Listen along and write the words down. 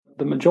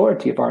the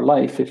majority of our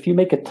life, if you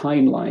make a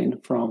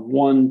timeline from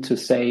 1 to,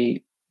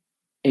 say,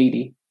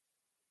 80,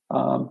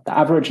 the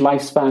average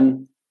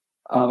lifespan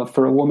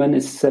for a woman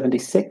is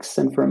 76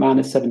 and for a man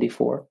is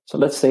 74. So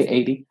let's say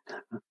 80.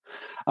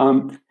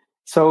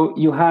 So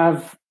you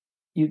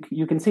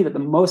can see that the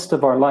most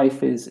of our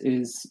life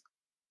is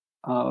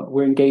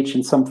we're engaged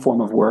in some form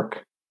of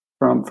work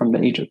from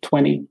the age of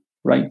 20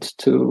 right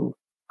to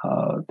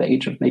the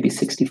age of maybe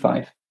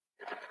 65.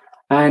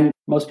 And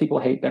most people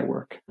hate their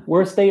work.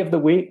 Worst day of the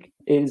week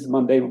is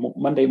Monday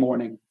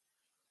morning,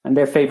 and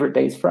their favorite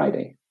day is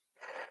Friday.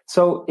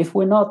 So if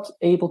we're not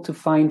able to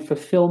find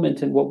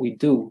fulfillment in what we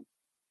do,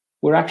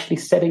 we're actually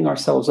setting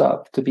ourselves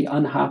up to be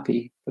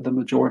unhappy for the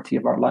majority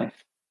of our life.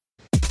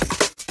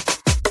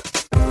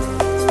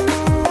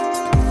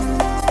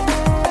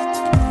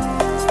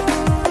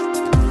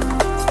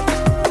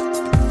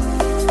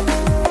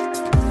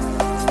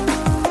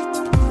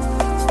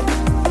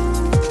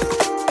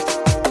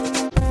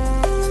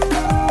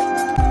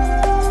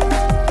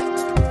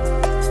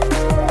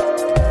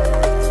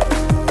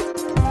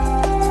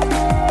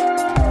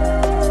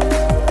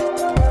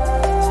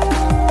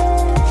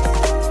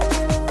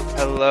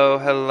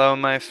 Hello,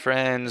 my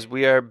friends.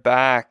 We are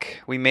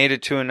back. We made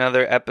it to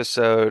another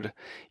episode.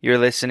 You're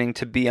listening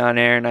to Be On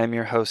Air, and I'm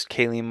your host,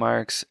 Kaylee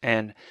Marks.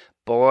 And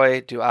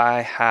boy, do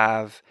I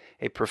have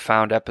a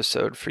profound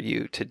episode for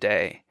you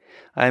today.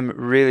 I'm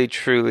really,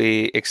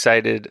 truly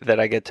excited that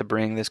I get to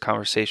bring this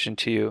conversation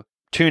to you.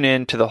 Tune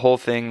in to the whole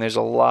thing. There's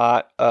a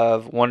lot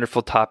of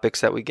wonderful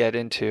topics that we get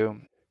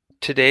into.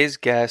 Today's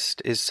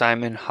guest is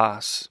Simon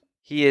Haas.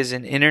 He is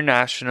an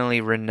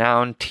internationally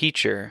renowned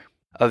teacher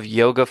of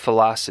yoga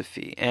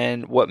philosophy,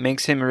 and what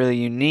makes him really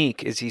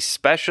unique is he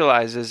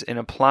specializes in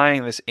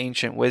applying this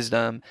ancient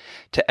wisdom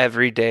to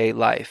everyday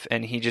life,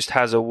 and he just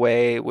has a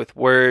way with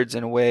words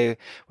and a way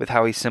with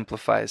how he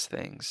simplifies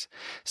things.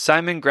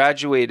 Simon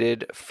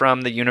graduated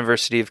from the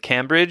University of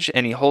Cambridge,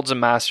 and he holds a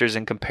master's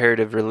in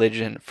comparative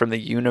religion from the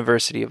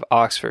University of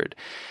Oxford.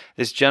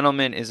 This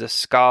gentleman is a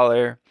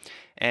scholar,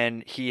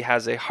 and he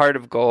has a heart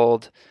of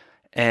gold,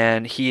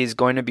 and he is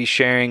going to be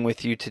sharing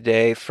with you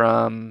today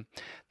from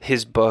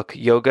his book,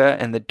 Yoga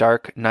and the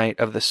Dark Night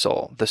of the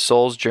Soul, The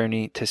Soul's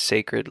Journey to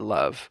Sacred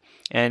Love.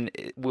 And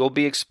we'll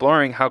be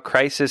exploring how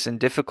crisis and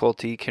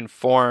difficulty can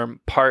form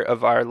part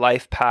of our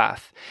life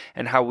path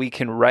and how we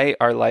can write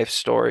our life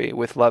story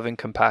with love and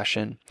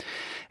compassion.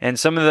 And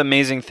some of the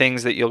amazing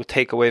things that you'll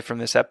take away from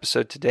this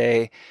episode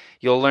today,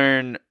 you'll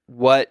learn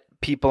what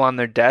people on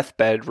their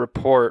deathbed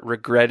report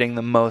regretting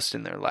the most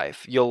in their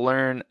life. You'll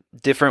learn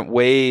different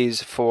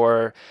ways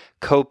for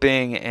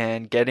coping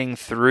and getting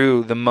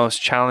through the most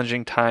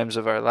challenging times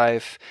of our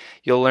life.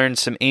 You'll learn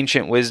some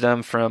ancient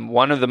wisdom from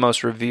one of the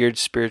most revered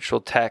spiritual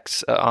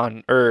texts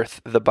on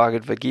earth, the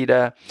Bhagavad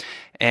Gita,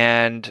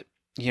 and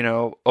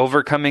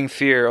overcoming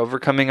fear,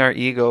 overcoming our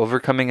ego,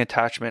 overcoming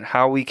attachment,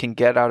 how we can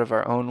get out of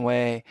our own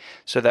way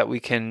so that we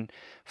can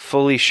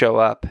fully show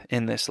up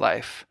in this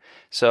life.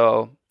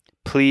 So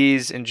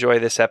please enjoy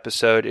this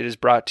episode. It is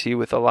brought to you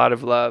with a lot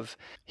of love.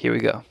 Here we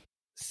go.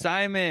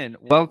 Simon,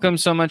 welcome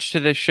so much to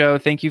this show.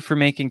 Thank you for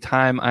making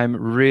time. I'm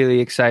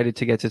really excited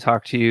to get to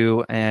talk to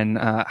you. And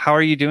how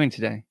are you doing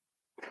today?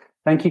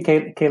 Thank you,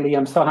 Kaylee.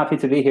 I'm so happy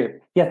to be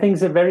here. Yeah,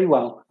 things are very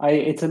well.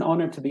 It's an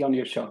honor to be on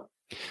your show.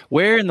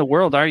 Where in the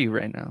world are you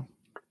right now?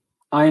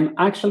 I'm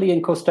actually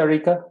in Costa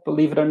Rica,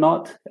 believe it or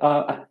not.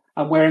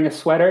 I'm wearing a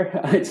sweater.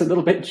 It's a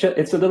little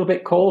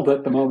bit cold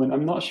at the moment.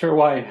 I'm not sure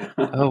why.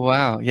 Oh,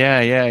 wow.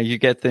 Yeah. You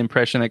get the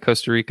impression that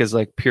Costa Rica is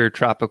like pure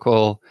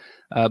tropical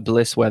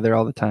bliss weather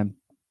all the time.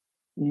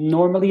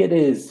 Normally it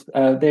is.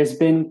 There's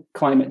been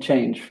climate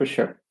change for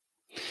sure.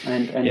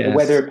 And yes, the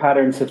weather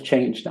patterns have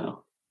changed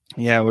now.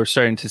 Yeah, we're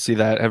starting to see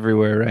that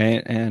everywhere,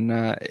 right? And,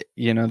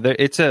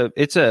 it's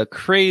a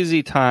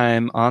crazy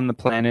time on the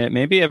planet.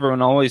 Maybe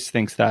everyone always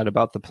thinks that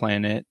about the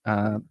planet,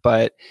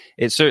 but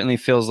it certainly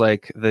feels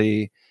like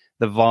the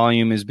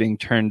volume is being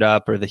turned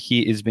up or the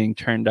heat is being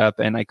turned up.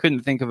 And I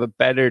couldn't think of a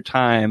better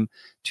time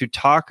to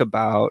talk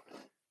about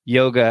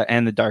yoga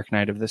and the dark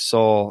night of the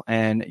soul.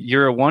 And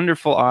you're a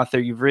wonderful author.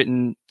 You've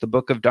written the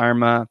Book of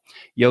Dharma,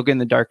 Yoga and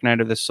the Dark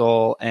Night of the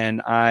Soul.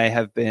 And I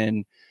have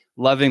been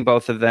loving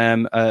both of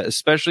them,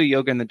 especially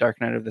Yoga and the Dark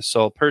Night of the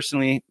Soul.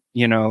 Personally,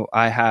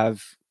 I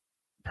have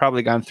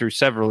probably gone through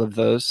several of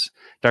those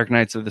Dark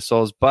Nights of the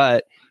Souls,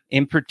 but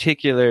in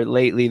particular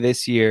lately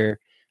this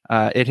year,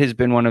 it has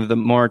been one of the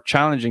more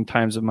challenging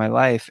times of my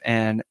life.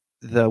 And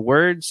the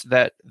words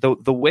that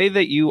the way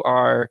that you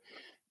are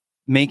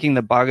making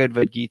the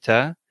Bhagavad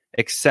Gita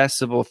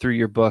accessible through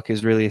your book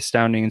is really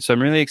astounding. And so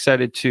I'm really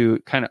excited to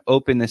kind of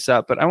open this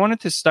up. But I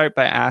wanted to start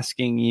by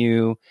asking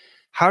you,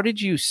 how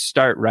did you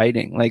start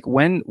writing? Like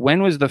when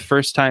was the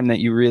first time that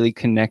you really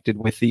connected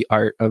with the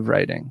art of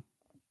writing?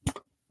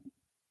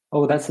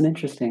 Oh, that's an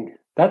interesting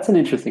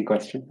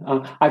question.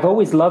 I've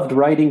always loved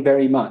writing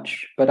very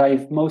much, but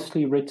I've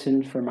mostly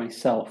written for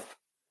myself.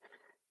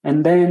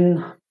 And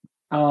then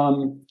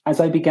as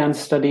I began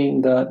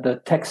studying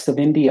the texts of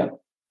India,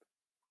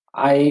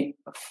 I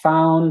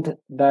found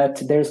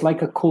that there's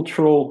like a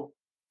cultural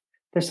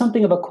there's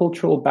something of a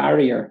cultural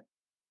barrier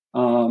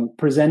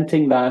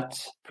presenting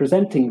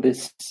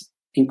this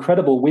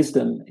incredible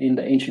wisdom in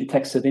the ancient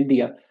texts of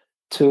India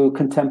to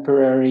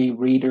contemporary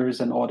readers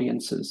and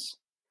audiences.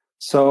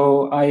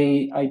 So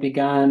I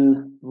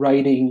began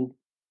writing,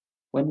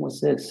 when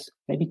was this?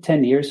 Maybe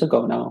 10 years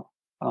ago now,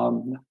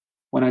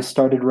 when I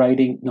started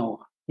writing,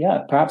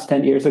 perhaps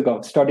 10 years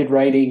ago, started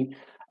writing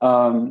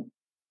the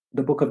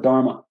Book of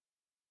Dharma.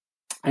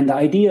 And the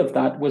idea of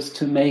that was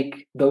to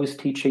make those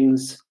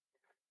teachings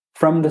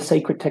from the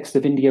sacred text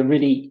of India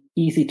really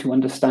easy to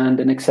understand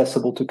and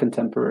accessible to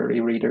contemporary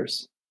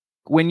readers.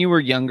 When you were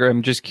younger,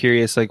 I'm just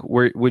curious, like,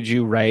 would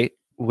you write?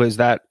 Was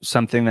that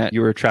something that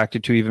you were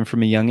attracted to even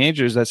from a young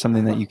age, or is that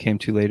something that you came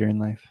to later in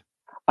life?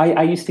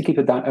 I used to keep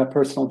a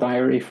personal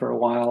diary for a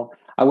while.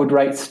 I would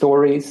write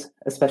stories,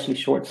 especially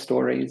short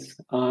stories.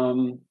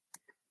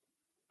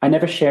 I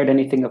never shared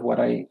anything of what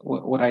I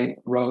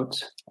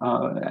wrote.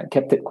 I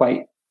kept it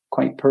quite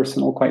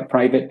personal, quite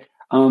private.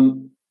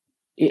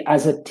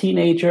 As a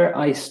teenager,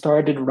 I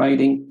started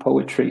writing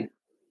poetry,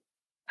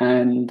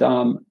 and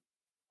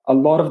a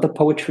lot of the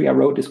poetry I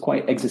wrote is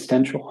quite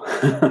existential,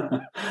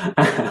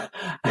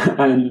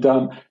 and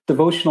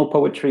devotional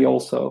poetry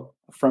also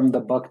from the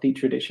Bhakti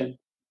tradition.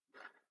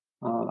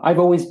 I've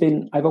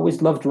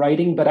always loved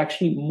writing, but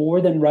actually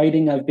more than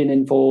writing, I've been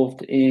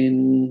involved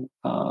in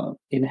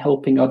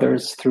helping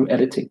others through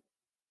editing.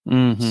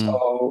 Mm-hmm.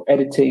 So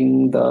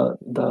editing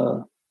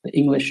the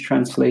English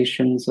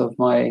translations of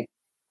my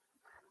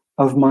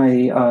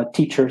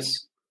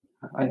teachers.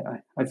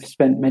 I've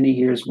spent many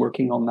years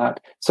working on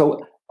that.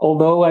 So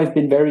although I've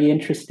been very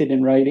interested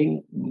in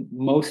writing,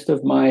 most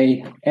of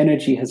my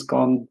energy has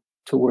gone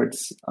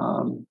towards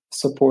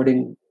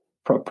supporting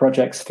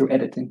projects through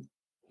editing.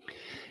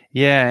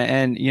 Yeah,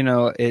 and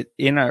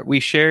we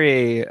share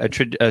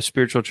a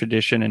spiritual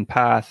tradition and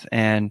path,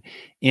 and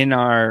in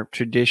our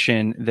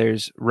tradition,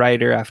 there's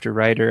writer after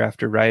writer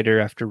after writer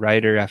after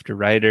writer after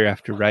writer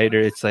after writer.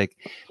 It's like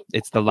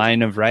it's the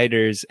line of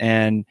writers,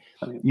 and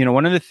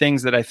one of the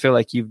things that I feel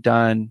like you've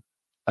done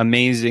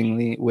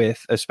amazingly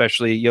with,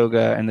 especially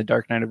yoga and the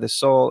Dark Night of the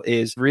Soul,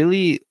 is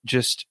really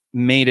just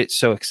made it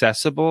so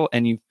accessible,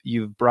 and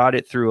you've brought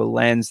it through a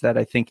lens that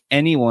I think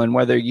anyone,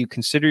 whether you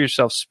consider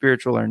yourself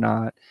spiritual or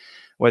not,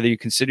 whether you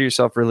consider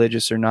yourself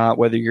religious or not,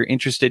 whether you're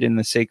interested in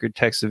the sacred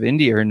texts of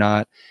India or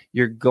not,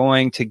 you're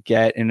going to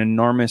get an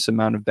enormous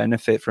amount of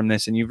benefit from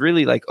this. And you've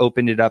really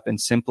opened it up and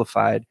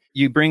simplified.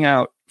 You bring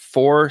out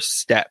 4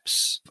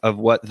 steps of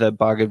what the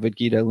Bhagavad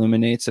Gita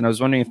illuminates. And I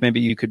was wondering if maybe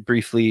you could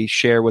briefly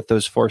share what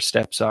those 4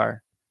 steps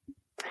are.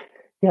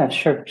 Yeah,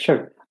 sure.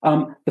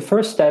 The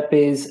first step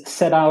is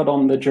set out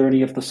on the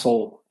journey of the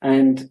soul.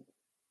 And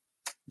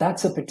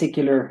that's a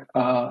particular...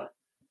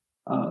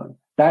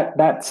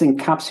 That's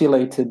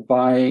encapsulated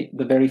by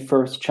the very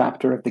first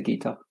chapter of the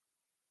Gita.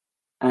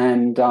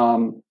 And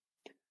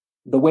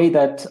the way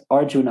that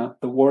Arjuna,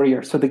 the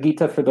warrior, so the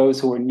Gita, for those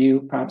who are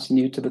perhaps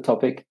new to the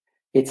topic,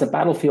 it's a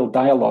battlefield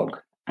dialogue,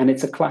 and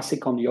it's a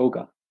classic on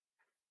yoga.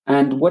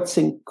 And what's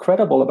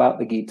incredible about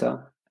the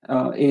Gita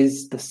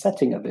is the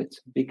setting of it,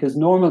 because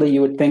normally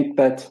you would think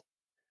that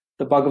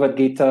the Bhagavad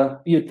Gita,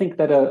 you'd think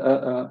that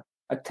a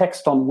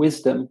text on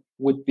wisdom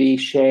would be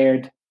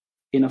shared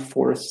in a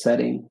forest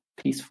setting,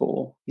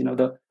 peaceful,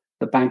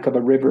 the bank of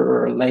a river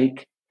or a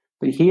lake.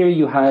 But here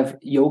you have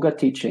yoga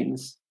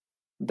teachings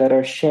that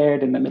are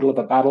shared in the middle of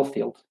a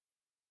battlefield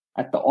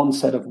at the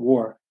onset of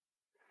war.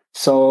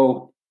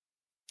 So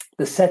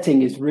the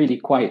setting is really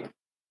quite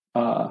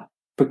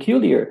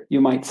peculiar,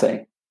 you might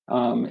say.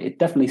 It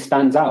definitely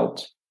stands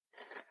out.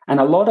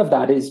 And a lot of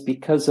that is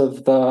because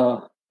of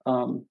the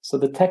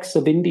texts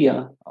of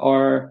India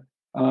are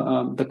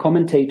the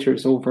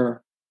commentators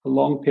over a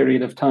long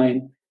period of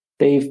time.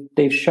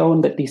 They've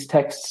shown that these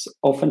texts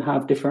often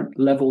have different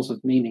levels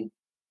of meaning,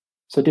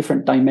 so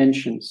different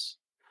dimensions.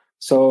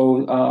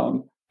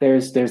 So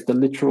there's the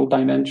literal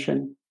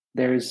dimension.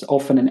 There's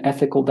often an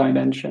ethical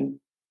dimension.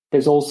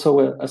 There's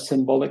also a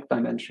symbolic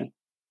dimension.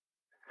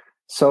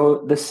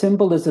 So the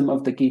symbolism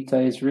of the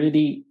Gita is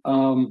really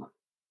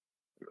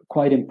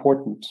quite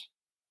important.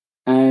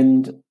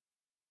 And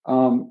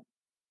the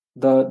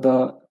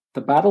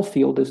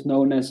battlefield is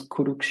known as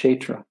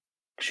Kurukshetra.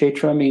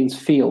 Kshetra means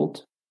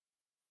field.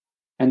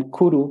 And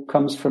Kuru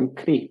comes from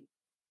Kri,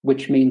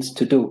 which means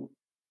to do.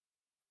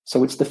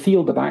 So it's the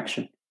field of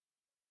action.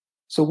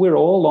 So we're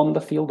all on the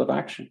field of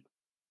action.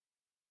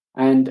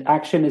 And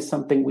action is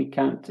something we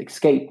can't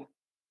escape.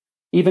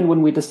 Even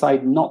when we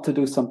decide not to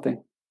do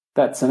something,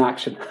 that's an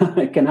action.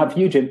 It can have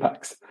huge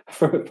impacts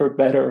for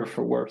better or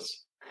for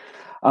worse.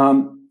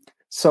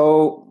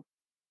 So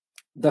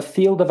the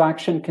field of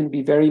action can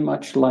be very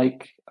much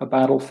like a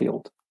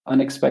battlefield.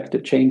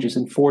 Unexpected changes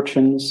in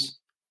fortunes,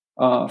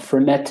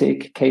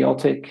 frenetic,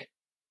 chaotic,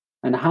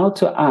 and how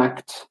to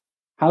act,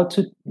 how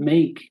to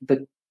make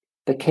the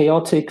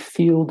chaotic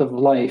field of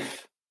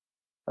life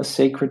a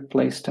sacred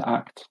place to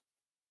act.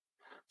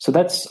 So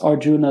that's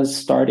Arjuna's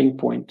starting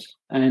point,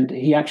 and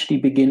he actually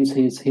begins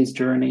his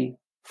journey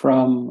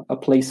from a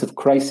place of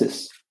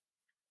crisis.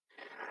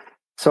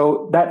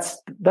 So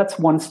that's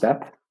one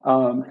step.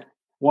 um,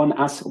 one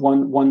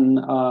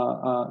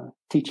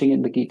teaching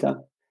in the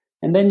Gita,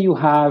 and then you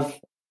have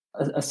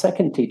a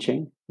second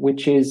teaching,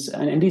 which is,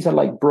 and these are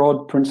like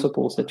broad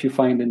principles that you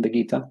find in the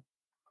Gita.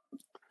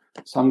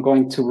 So I'm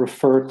going to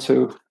refer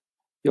to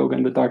Yoga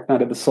and the Dark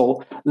Night of the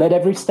Soul. Let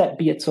every step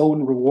be its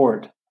own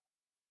reward.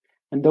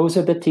 And those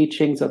are the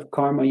teachings of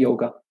Karma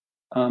Yoga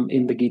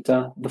in the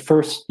Gita.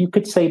 You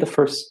could say the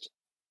first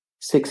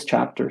 6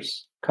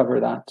 chapters cover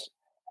that.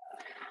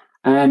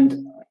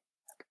 And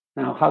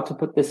now, how to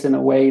put this in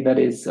a way that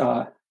is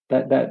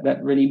that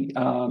really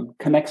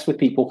connects with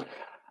people.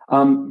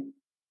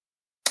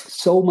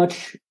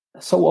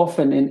 So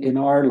often in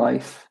our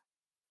life,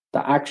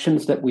 the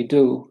actions that we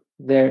do,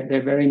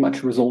 they're very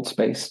much results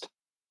based.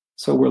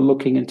 So we're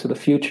looking into the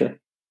future,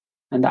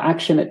 and the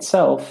action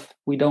itself,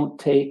 we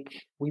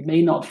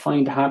may not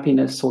find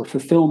happiness or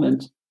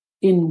fulfillment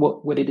in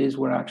what it is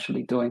we're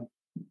actually doing.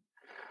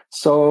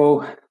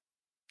 So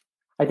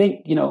I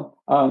think,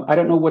 I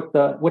don't know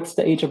what's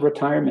the age of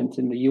retirement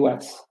in the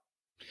US.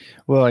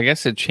 Well, I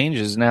guess it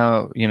changes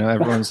now.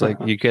 Everyone's like,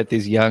 you get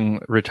these young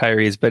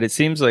retirees, but it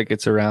seems like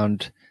it's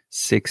around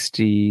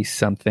 60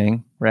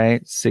 something,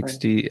 right?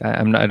 60.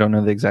 Right. I don't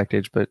know the exact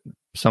age, but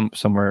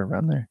somewhere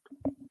around there.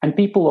 And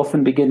people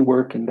often begin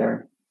work in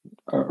their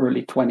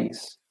early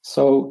 20s.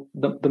 So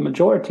the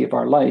majority of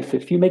our life,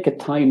 if you make a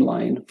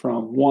timeline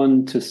from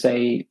 1 to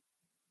say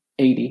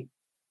 80,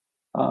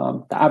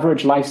 the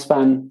average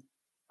lifespan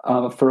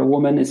for a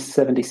woman is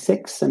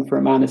 76 and for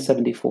a man is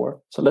 74.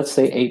 So let's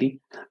say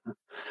 80.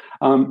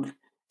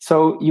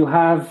 So you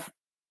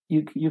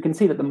can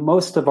see that the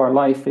most of our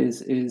life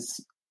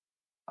is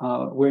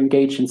we're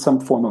engaged in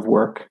some form of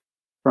work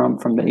from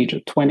the age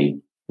of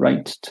 20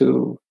 right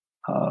to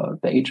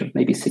the age of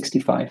maybe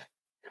 65.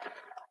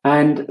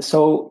 And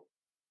so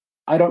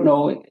I don't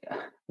know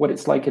what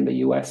it's like in the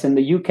US. In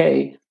the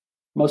UK,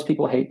 most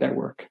people hate their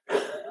work.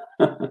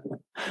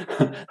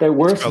 Their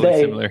worst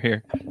day, similar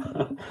here.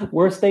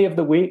 Worst day of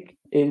the week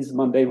is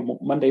Monday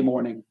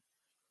morning,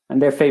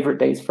 and their favorite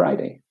day is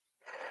Friday.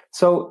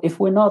 So if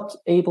we're not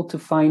able to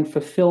find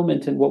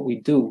fulfillment in what we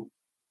do,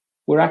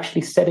 we're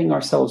actually setting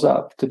ourselves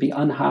up to be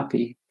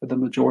unhappy for the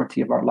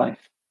majority of our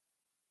life.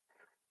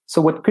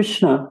 So what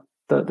Krishna,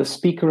 the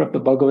speaker of the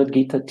Bhagavad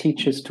Gita,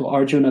 teaches to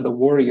Arjuna the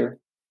warrior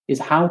is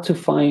how to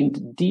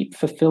find deep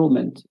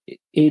fulfillment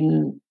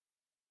in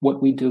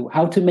what we do,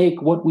 how to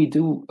make what we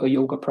do a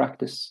yoga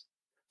practice,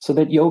 so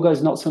that yoga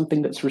is not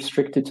something that's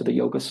restricted to the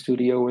yoga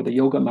studio or the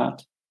yoga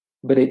mat,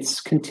 but it's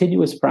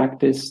continuous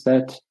practice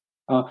that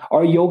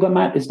our yoga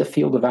mat is the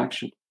field of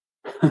action,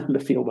 the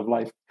field of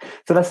life.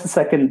 So that's the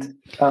second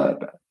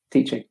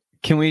teaching.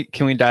 Can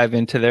we dive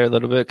into there a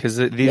little bit? Because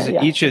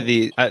each of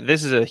these,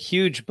 this is a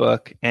huge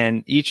book,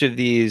 and each of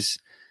these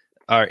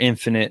are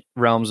infinite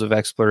realms of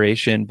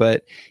exploration.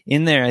 But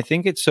in there, I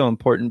think it's so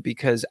important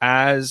because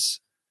as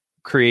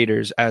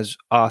creators, as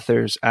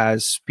authors,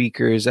 as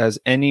speakers, as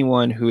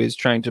anyone who is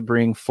trying to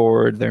bring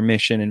forward their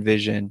mission and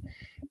vision,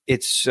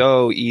 it's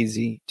so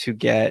easy to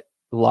get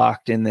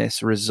locked in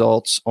this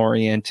results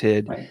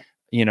oriented. Right.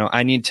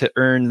 I need to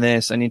earn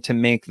this. I need to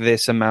make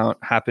this amount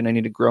happen. I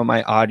need to grow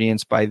my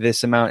audience by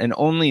this amount. And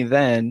only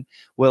then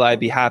will I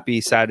be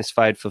happy,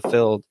 satisfied,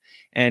 fulfilled.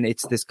 And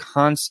it's this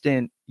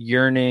constant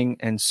yearning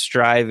and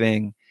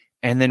striving,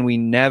 and then we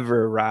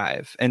never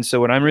arrive. And so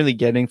what I'm really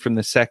getting from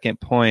the second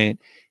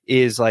point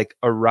is like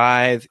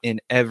arrive in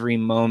every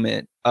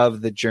moment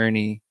of the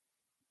journey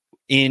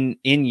in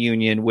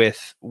union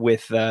with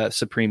the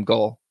supreme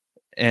goal.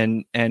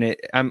 And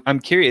I'm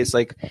curious,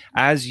 like,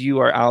 as you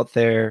are out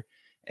there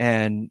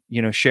and,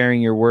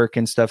 sharing your work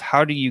and stuff,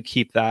 how do you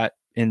keep that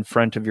in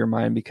front of your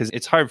mind? Because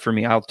it's hard for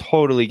me. I'll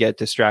totally get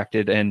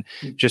distracted and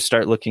just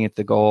start looking at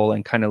the goal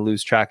and kind of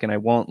lose track, and I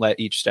won't let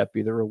each step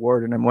be the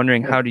reward. And I'm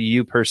wondering, how do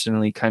you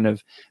personally kind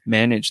of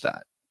manage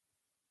that?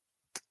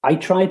 I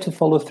try to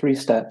follow 3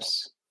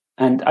 steps,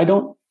 and I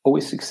don't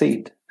always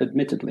succeed,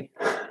 admittedly.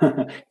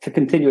 It's a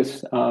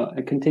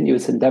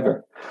continuous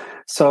endeavor.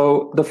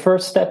 So the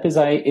first step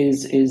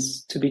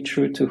is to be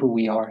true to who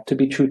we are, to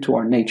be true to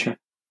our nature.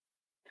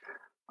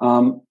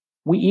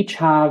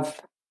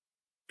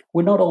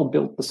 We're not all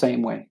built the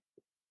same way.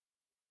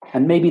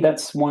 And maybe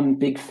that's one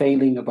big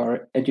failing of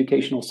our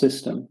educational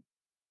system,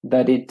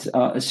 that it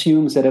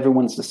assumes that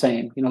everyone's the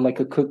same, like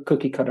a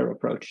cookie cutter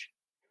approach.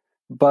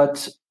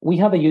 But we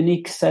have a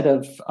unique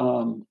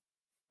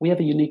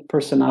unique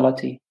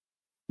personality,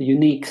 a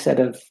unique set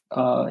of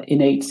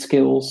innate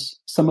skills.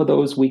 Some of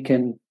those we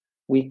can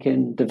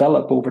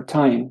develop over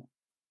time,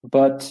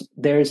 but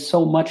there's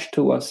so much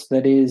to us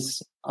that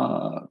is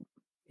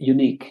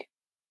unique.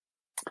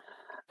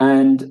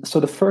 And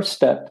so the first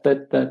step,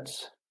 the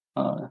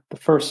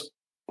first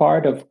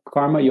part of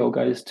karma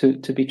yoga, is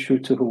to be true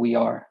to who we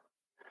are.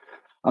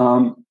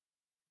 I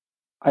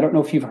don't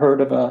know if you've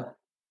heard of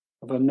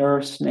a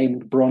nurse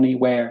named Bronnie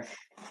Ware.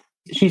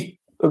 She's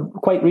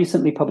quite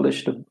recently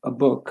published a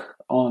book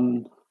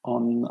on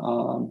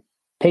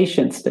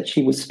patients that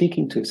she was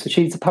speaking to. So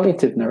she's a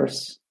palliative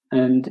nurse,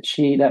 and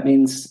that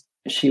means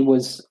she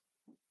was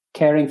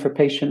caring for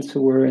patients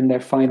who were in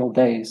their final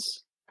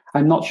days.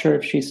 I'm not sure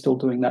if she's still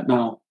doing that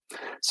now.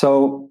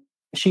 So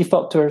she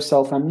thought to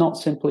herself, I'm not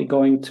simply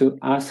going to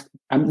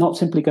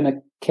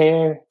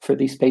care for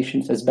these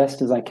patients as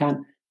best as I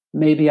can.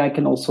 Maybe I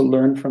can also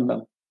learn from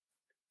them.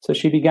 So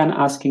she began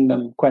asking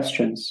them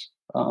questions.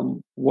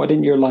 What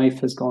in your life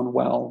has gone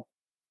well?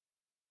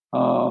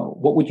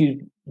 What would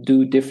you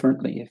do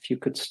differently if you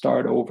could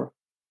start over?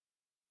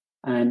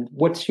 And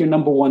what's your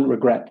number one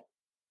regret?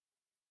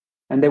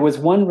 And there was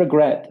one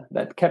regret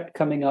that kept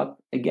coming up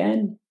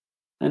again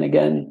and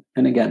again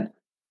and again.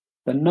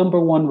 The number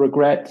one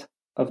regret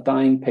of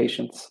dying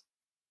patients.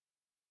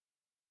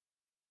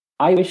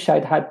 I wish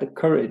I'd had the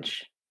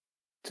courage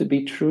to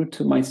be true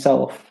to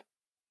myself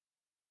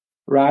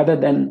rather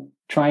than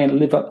try and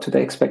live up to the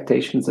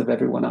expectations of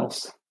everyone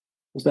else. It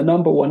was the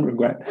number one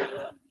regret.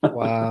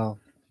 Wow.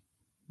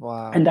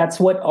 And that's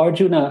what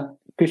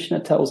Krishna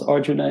tells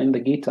Arjuna in the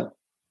Gita.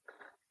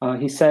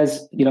 He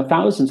says,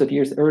 thousands of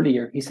years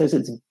earlier, he says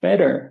it's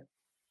better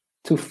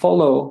to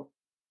follow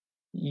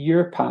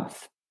your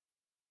path,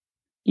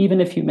 even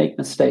if you make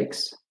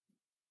mistakes,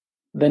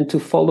 than to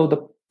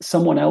follow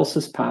someone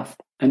else's path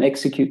and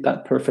execute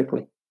that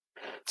perfectly.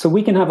 So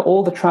we can have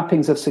all the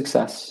trappings of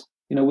success.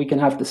 We can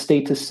have the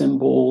status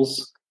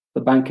symbols,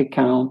 the bank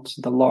account,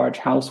 the large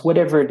house,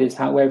 whatever it is,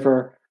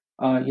 however,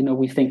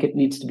 we think it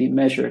needs to be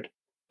measured.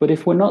 But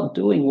if we're not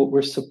doing what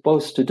we're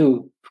supposed to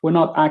do, if we're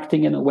not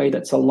acting in a way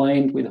that's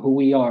aligned with who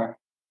we are,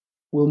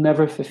 we'll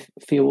never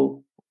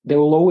feel, there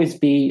will always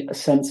be a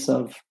sense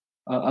of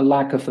a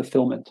lack of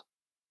fulfillment.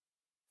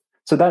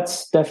 So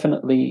that's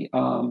definitely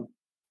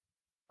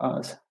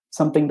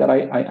something that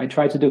I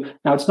try to do.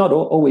 Now, it's not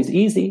always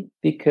easy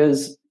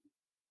because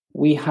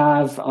we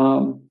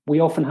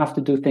often have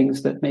to do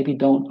things that maybe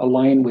don't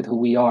align with who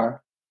we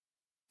are.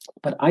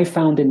 But I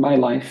found in my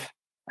life,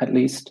 at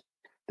least,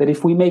 that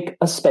if we make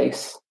a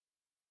space,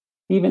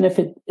 even if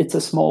it's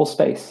a small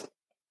space,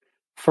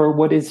 for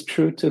what is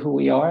true to who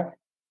we are,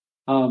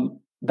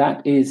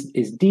 that is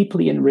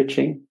deeply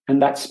enriching,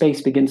 and that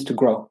space begins to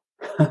grow.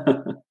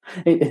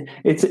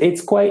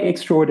 It's quite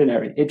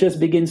extraordinary. It just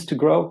begins to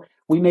grow.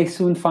 We may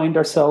soon find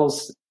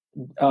ourselves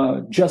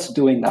just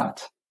doing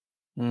that.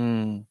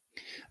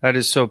 That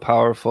is so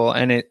powerful.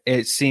 And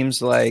it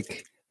seems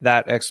like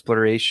that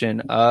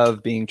exploration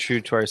of being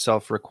true to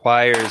ourselves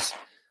requires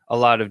a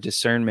lot of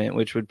discernment,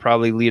 which would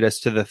probably lead us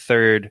to the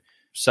third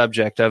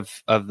subject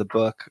of the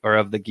book, or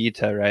of the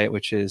Gita, right?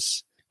 Which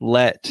is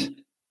let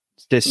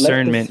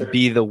discernment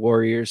be the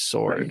warrior's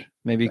sword. Right.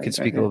 Maybe you could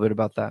speak a little bit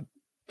about that.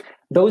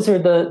 Those are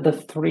the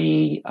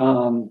three.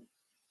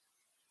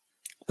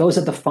 Those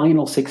are the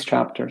final 6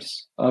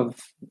 chapters of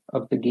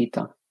the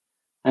Gita,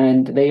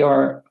 and they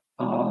are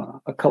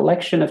a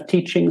collection of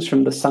teachings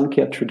from the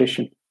Sankhya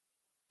tradition,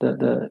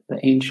 the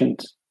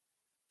ancient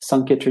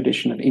Sankhya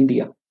tradition of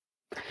India.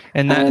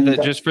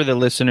 And just for the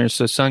listeners,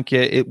 so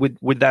Sankhya,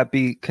 would that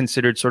be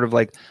considered sort of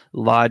like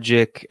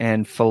logic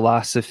and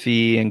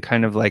philosophy, and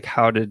kind of like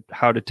how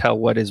to tell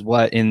what is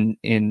what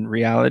in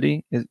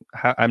reality?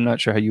 I'm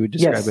not sure how you would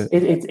describe it.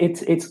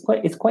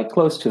 It's quite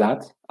close to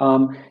that.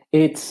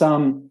 It's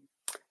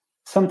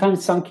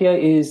sometimes Sankhya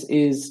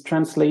is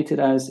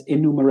translated as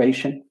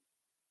enumeration,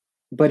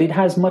 but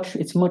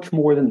it's much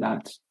more than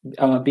that,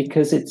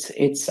 because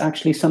it's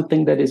actually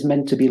something that is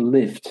meant to be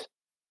lived.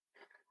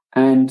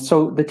 And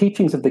so the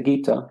teachings of the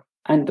Gita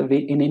and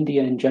in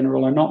India in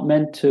general are not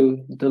meant to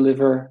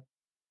deliver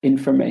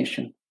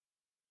information.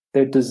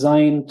 They're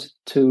designed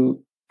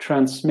to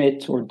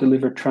transmit or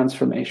deliver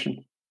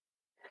transformation.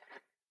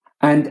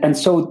 And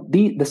so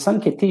the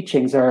Sankhya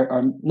teachings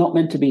are not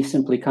meant to be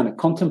simply kind of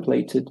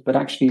contemplated, but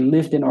actually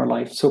lived in our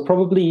life. So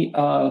probably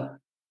a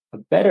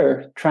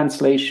better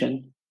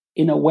translation,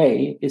 in a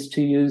way, is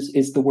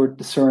the word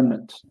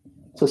discernment.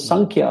 So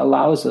Sankhya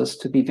allows us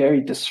to be very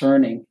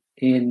discerning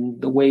in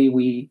the way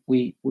we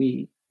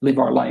live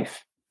our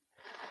life.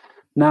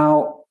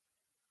 Now,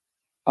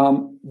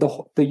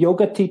 the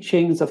yoga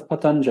teachings of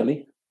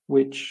Patanjali,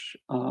 which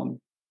many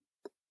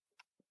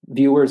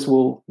viewers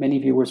will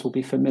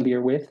be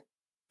familiar with,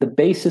 the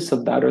basis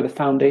of that, or the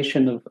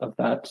foundation of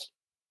that,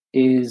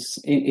 is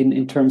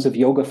in terms of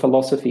yoga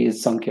philosophy,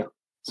 is Sankhya.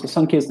 So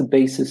Sankhya is the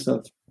basis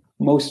of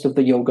most of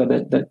the yoga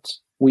that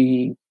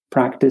we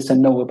practice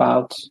and know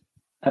about,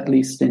 at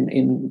least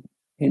in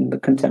the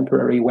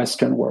contemporary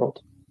Western world.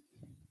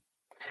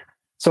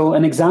 So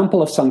an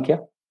example of Sankhya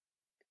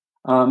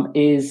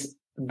is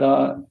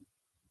the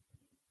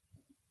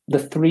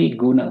 3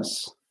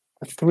 gunas.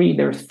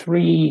 There are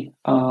 3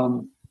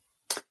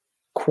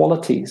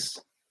 qualities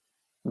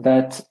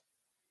that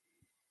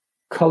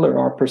color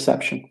our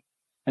perception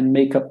and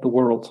make up the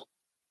world: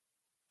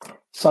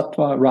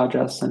 sattva,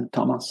 rajas, and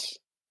tamas.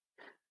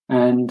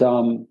 And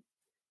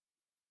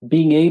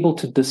being able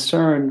to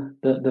discern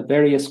the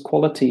various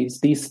qualities,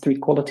 these 3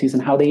 qualities,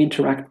 and how they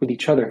interact with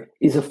each other,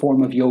 is a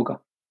form of yoga.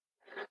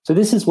 So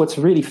this is what's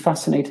really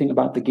fascinating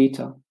about the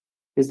Gita,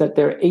 is that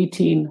there are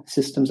 18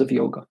 systems of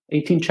yoga,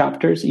 18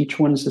 chapters, each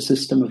one's a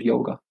system of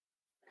yoga.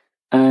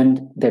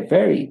 And they're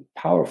very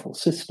powerful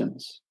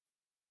systems.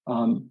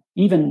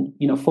 Even,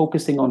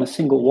 focusing on a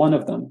single one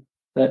of them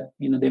that,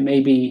 there may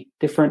be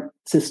different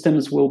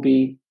systems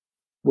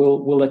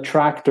will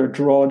attract or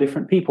draw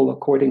different people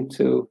according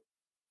to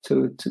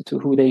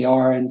who they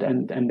are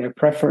and their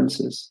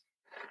preferences.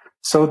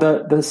 So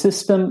the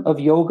system of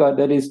yoga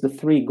that is the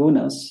three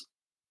gunas,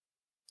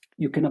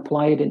 you can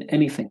apply it in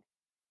anything.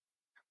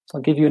 So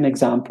I'll give you an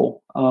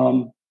example.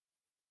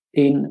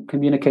 In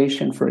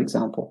communication, for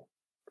example.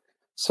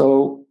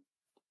 So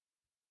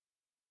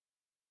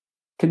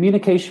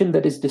communication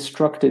that is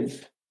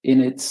destructive in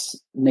its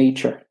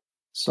nature.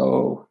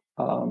 So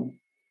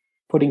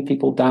putting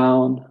people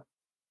down,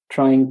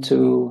 trying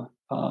to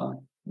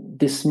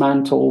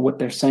dismantle what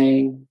they're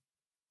saying,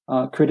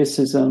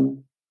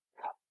 criticism,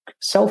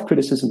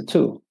 self-criticism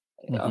too,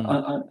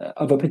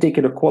 of a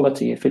particular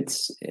quality. If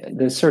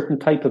there's certain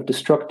type of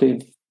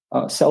destructive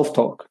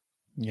self-talk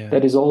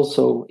that is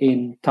also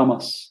in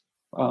tamas.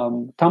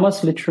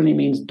 Tamas literally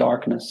means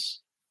darkness.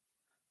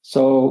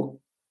 So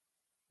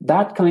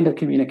that kind of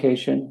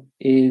communication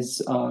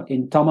is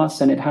in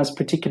tamas, and it has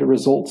particular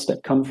results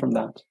that come from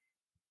that.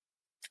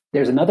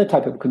 There's another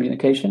type of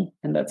communication,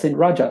 and that's in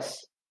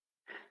rajas.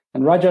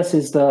 And rajas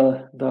is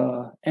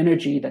the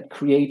energy that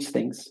creates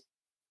things.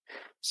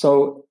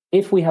 So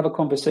if we have a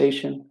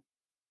conversation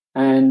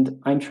and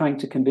I'm trying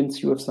to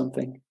convince you of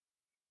something,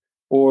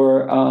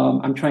 or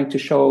I'm trying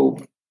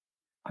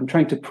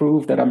to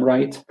prove that I'm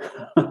right,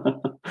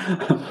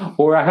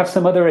 or I have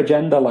some other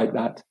agenda like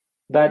that,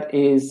 that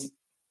is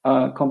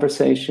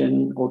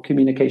conversation or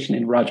communication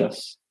in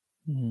rajas.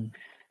 Mm-hmm.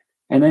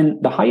 And then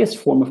the highest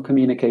form of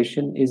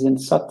communication is in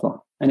sattva,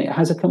 and it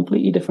has a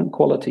completely different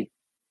quality.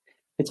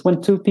 It's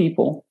when two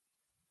people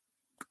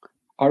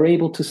are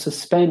able to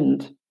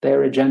suspend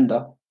their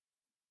agenda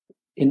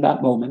in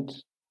that moment,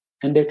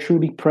 and they're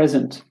truly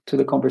present to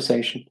the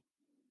conversation,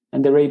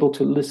 and they're able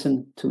to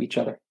listen to each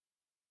other.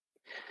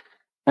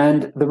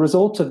 And the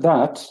result of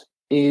that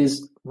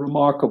is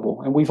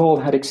remarkable. And we've all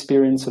had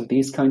experience of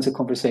these kinds of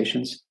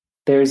conversations.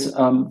 There's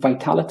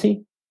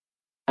vitality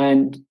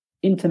and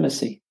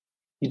intimacy.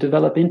 You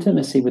develop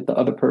intimacy with the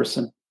other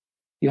person.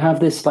 You have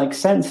this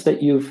sense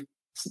that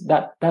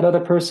that other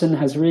person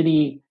has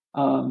really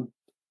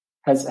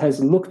has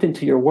looked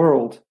into your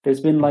world.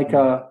 There's been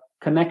a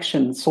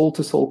connection, soul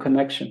to soul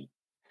connection,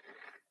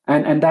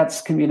 and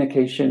that's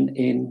communication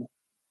in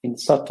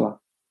sattva.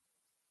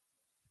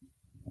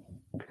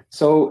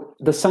 So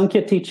the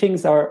Sankhya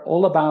teachings are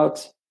all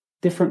about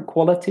different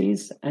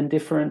qualities and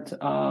different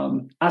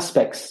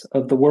aspects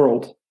of the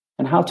world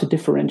and how to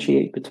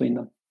differentiate between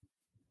them.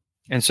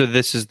 And so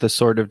this is the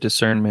sort of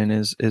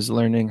discernment is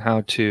learning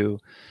how to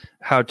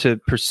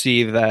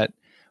perceive that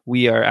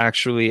we are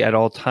actually at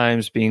all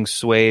times being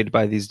swayed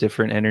by these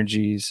different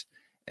energies,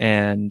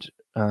 and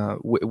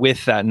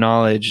with that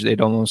knowledge,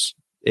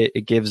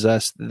 it gives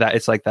us that,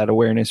 it's like that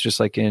awareness, just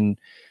like in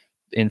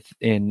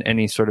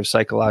any sort of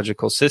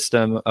psychological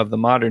system of the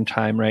modern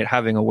time, right?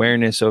 Having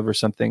awareness over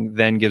something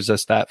then gives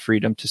us that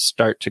freedom to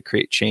start to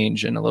create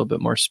change in a little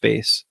bit more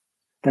space.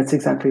 That's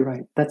exactly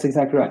right.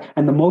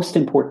 And the most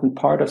important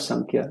part of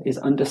Sankhya is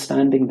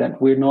understanding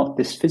that we're not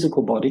this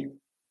physical body,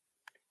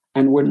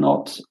 and we're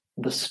not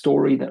the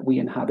story that we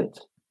inhabit.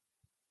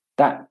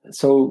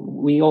 So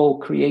we all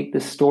create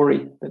this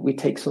story that we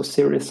take so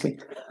seriously.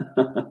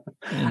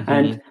 Mm-hmm.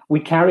 And we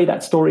carry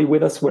that story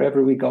with us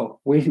wherever we go.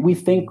 We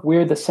think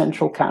we're the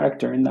central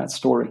character in that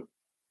story.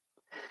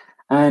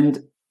 And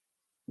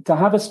to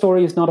have a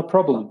story is not a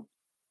problem.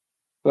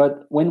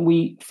 But when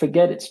we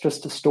forget it's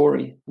just a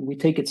story, and we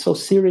take it so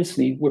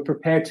seriously, we're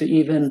prepared to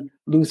even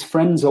lose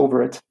friends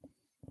over it,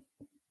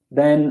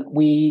 then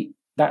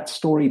that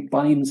story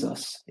binds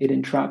us, it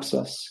entraps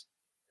us.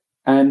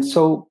 And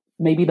so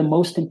maybe the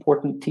most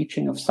important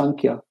teaching of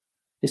Sankhya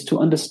is to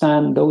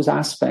understand those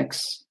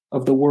aspects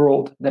of the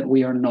world that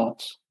we are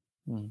not.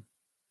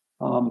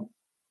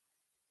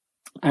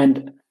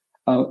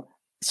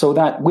 So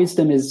that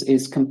wisdom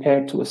is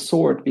compared to a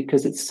sword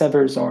because it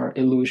severs our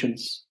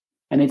illusions.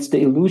 And it's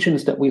the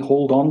illusions that we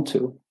hold on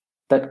to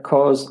that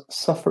cause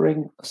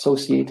suffering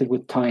associated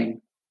with time,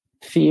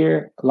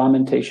 fear,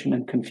 lamentation,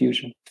 and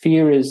confusion.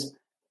 Fear is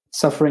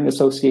suffering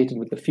associated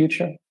with the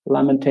future,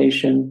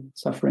 lamentation,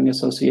 suffering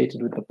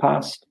associated with the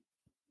past,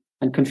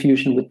 and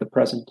confusion with the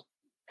present.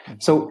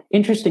 So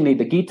interestingly,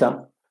 the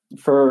Gita,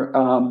 for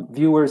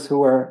viewers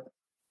who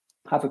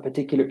have a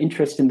particular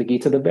interest in the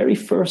Gita, the very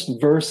first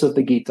verse of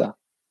the Gita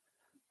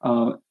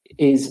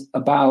is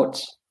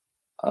about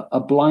a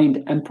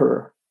blind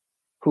emperor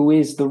who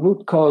is the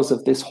root cause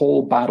of this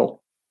whole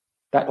battle.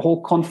 That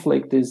whole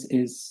conflict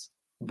is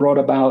brought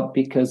about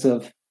because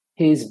of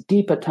his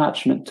deep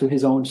attachment to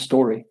his own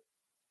story.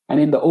 And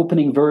in the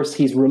opening verse,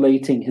 he's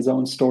relating his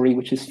own story,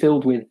 which is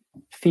filled with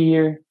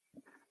fear,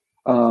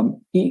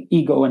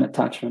 ego, and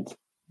attachment.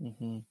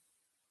 Mm-hmm.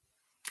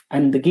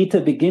 And the Gita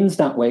begins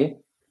that way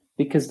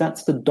because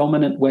that's the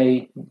dominant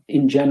way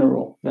in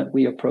general that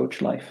we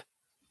approach life.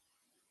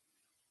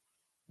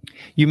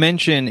 You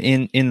mention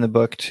in the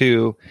book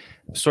too,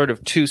 sort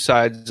of two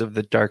sides of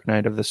the dark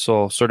night of the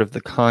soul, sort of the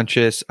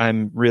conscious,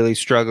 I'm really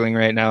struggling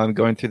right now, I'm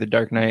going through the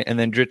dark night, and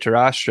then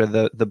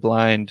Dhritarashtra, the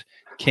blind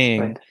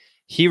king, right.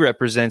 he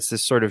represents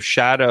this sort of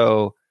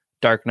shadow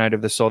dark night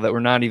of the soul that we're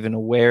not even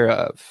aware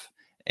of.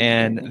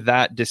 And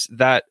that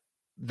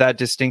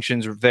distinction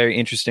is very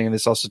interesting. And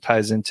this also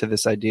ties into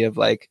this idea of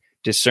like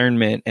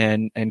discernment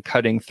and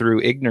cutting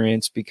through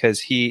ignorance,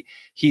 because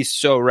he's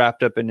so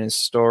wrapped up in his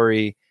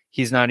story,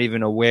 he's not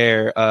even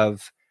aware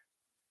of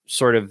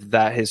sort of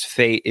that his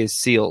fate is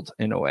sealed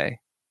in a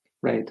way.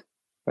 Right.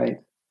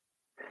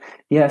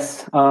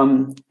 Yes,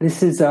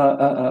 this is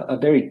a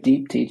very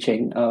deep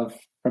teaching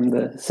from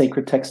the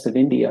sacred text of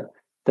India,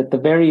 that the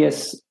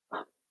various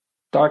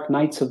dark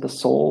nights of the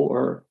soul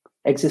or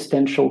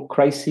existential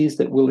crises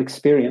that we'll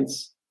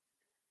experience,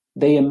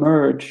 they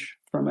emerge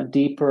from a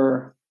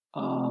deeper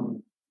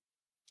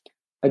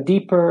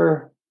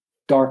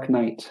dark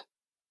night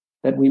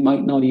that we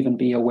might not even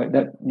be aware,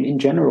 that in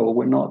general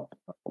we're not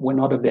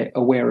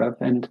aware of,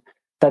 and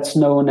that's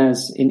known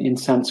as in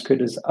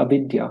Sanskrit as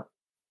avidya,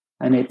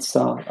 and it's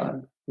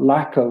a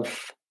lack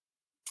of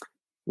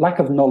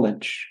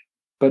knowledge.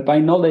 But by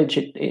knowledge,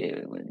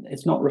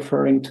 it's not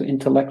referring to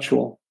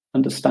intellectual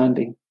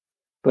understanding,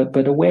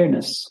 but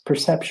awareness,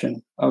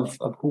 perception of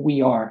who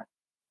we are.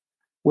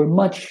 We're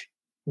much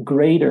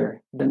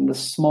greater than the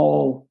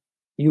small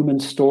human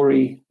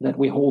story that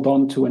we hold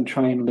on to and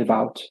try and live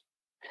out.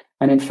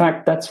 And in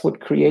fact, that's what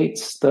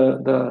creates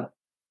the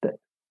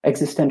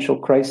existential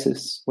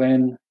crisis,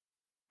 when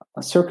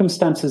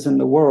circumstances in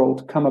the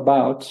world come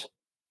about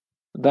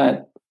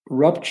that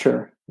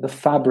rupture the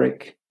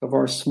fabric of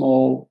our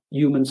small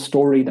human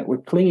story that we're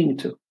clinging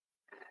to.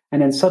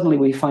 And then suddenly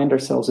we find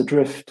ourselves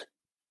adrift.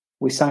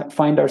 We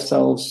find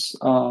ourselves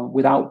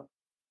without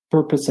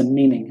purpose and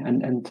meaning.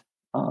 And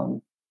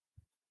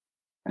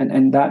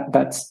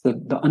that's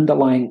the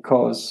underlying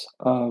cause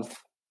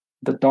of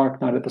the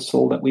dark night of the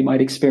soul that we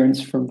might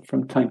experience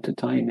from time to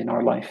time in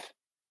our life.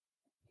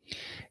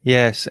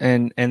 Yes,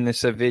 and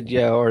this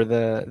avidya, or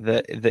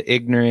the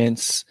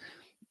ignorance,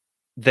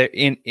 that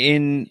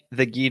in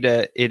the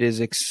Gita,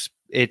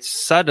 it's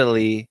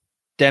subtly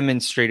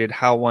demonstrated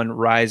how one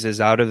rises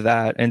out of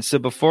that. And so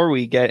before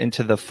we get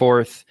into the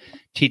fourth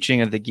teaching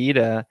of the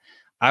Gita,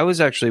 I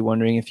was actually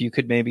wondering if you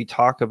could maybe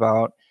talk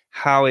about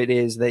how it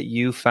is that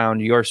you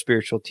found your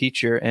spiritual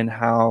teacher and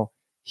how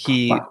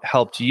he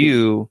helped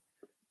you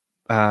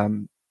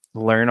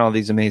learn all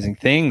these amazing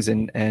things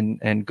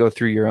and go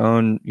through your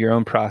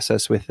own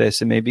process with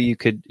this. And maybe you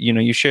could,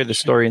 you share the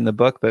story in the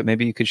book, but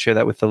maybe you could share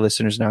that with the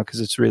listeners now, because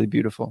it's really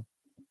beautiful.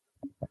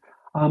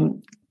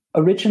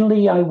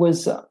 Originally, I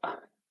was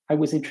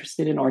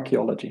interested in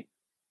archaeology,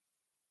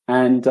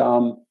 and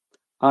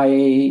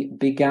I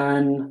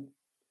began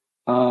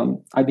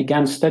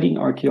studying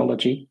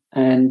archaeology,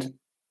 and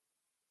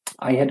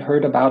I had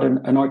heard about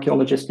an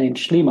archaeologist named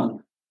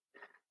Schliemann.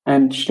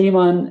 And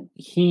Schliemann,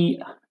 he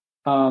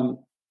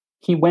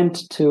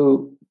went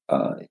to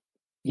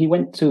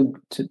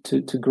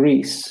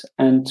Greece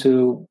and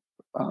to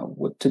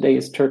what today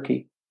is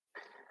Turkey,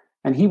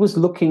 and he was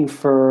looking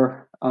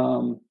for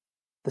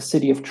the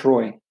city of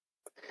Troy.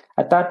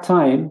 At that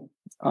time,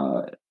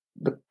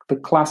 the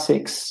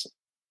classics,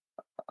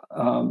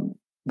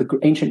 the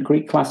ancient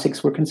Greek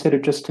classics, were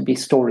considered just to be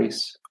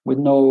stories with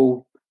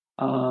no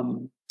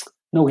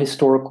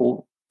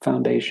historical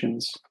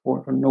foundations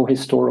or no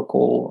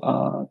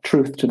historical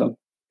truth to them.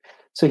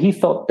 So he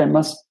thought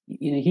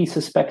he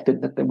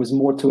suspected that there was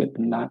more to it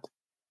than that.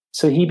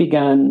 So he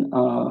began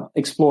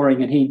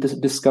exploring, and he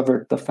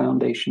discovered the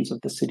foundations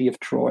of the city of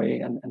Troy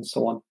and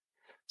so on.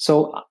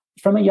 So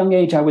from a young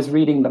age, I was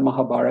reading the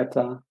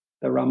Mahabharata,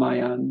 the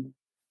Ramayana,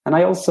 and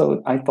I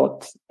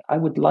thought I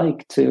would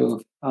like to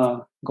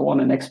go on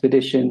an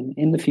expedition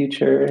in the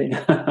future,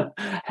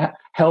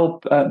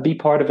 help be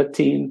part of a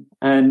team,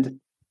 and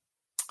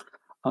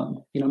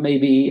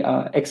maybe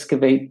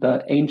excavate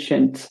the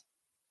ancient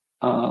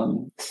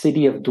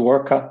city of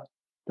Dwarka,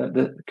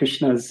 the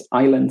Krishna's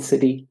island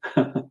city.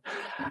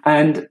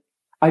 And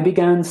I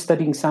began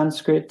studying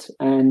Sanskrit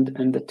and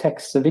the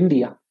texts of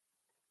India.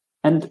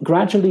 And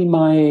gradually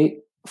my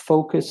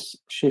focus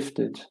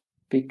shifted,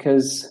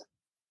 because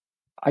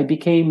I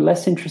became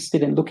less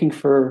interested in looking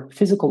for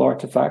physical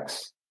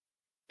artifacts,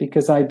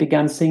 because I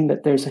began seeing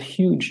that there's a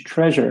huge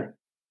treasure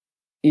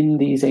in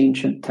these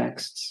ancient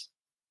texts.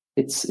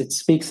 It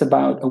speaks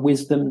about a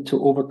wisdom to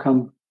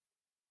overcome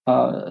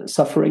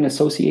suffering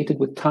associated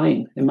with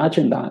time.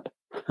 Imagine that.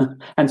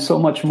 And so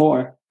much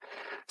more.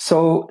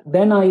 So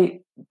then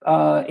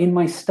in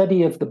my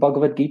study of the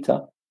Bhagavad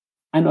Gita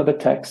and other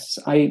texts,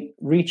 I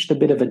reached a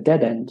bit of a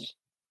dead end,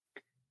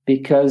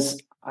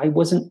 because I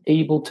wasn't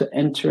able to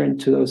enter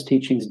into those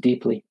teachings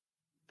deeply.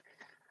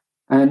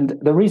 And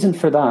the reason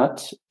for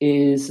that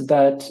is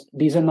that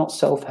these are not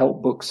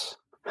self-help books.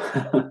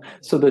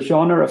 So the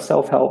genre of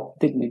self-help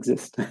didn't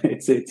exist.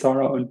 It's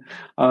our own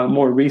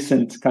more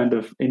recent kind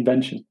of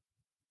invention.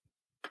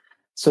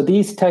 So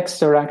these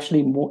texts are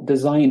actually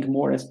designed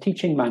more as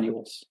teaching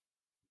manuals.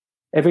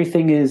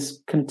 Everything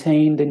is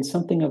contained in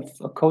something of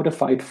a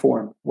codified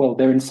form. Well,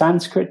 they're in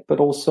Sanskrit, but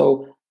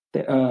also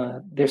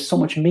there's so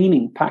much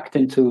meaning packed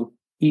into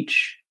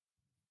each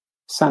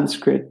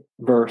Sanskrit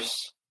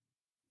verse,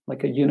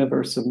 like a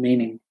universe of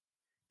meaning.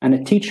 And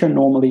a teacher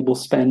normally will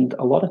spend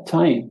a lot of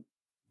time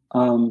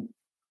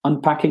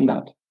unpacking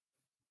that.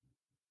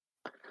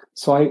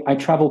 So I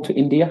traveled to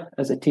India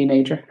as a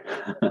teenager,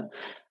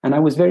 and I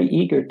was very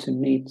eager to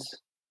meet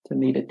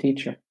a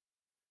teacher.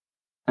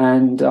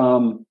 And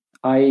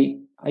I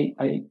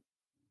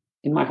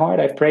in my heart,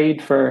 I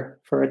prayed for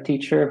a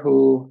teacher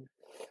who,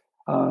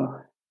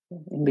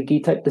 in the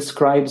Gita,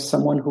 describes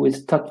someone who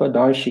is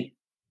tattvadarshi,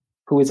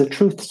 who is a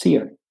truth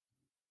seer.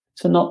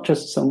 So not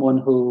just someone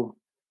who,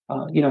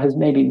 has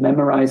maybe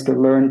memorized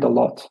or learned a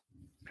lot.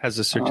 Has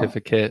a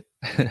certificate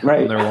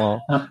right. on their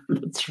wall.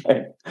 That's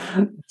right.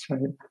 That's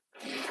right.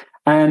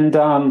 And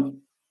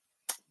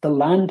the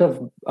land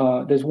of,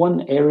 there's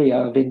one area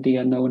of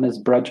India known as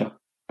Braj,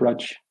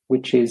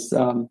 which is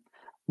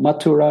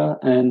Mathura,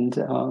 and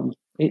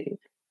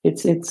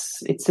it's in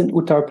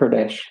Uttar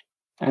Pradesh,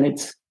 and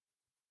it's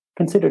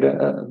considered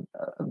a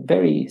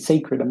very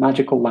sacred, a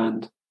magical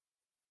land.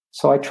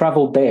 So I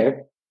traveled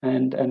there,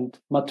 and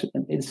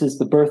this is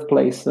the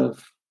birthplace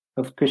of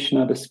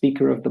Krishna, the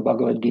speaker of the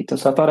Bhagavad Gita.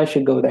 So I thought I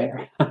should go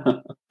there,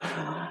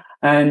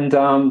 and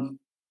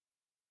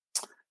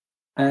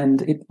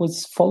it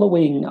was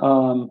following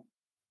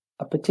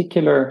a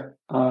particular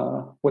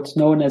what's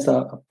known as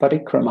a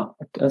parikrama,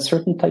 a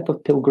certain type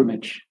of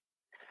pilgrimage,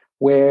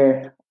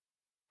 where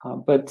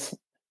but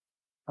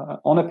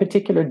on a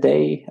particular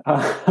day,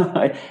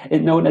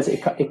 it's known as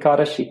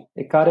Ekadashi.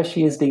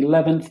 Ekadashi is the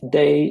 11th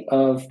day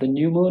of the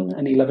new moon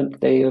and 11th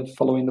day of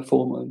following the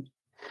full moon.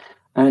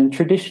 And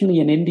traditionally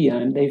in India,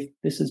 and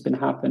this has been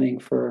happening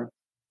for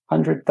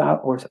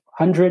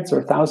hundreds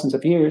or thousands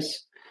of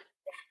years,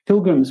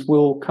 pilgrims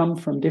will come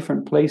from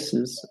different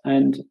places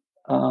and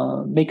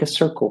make a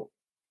circle,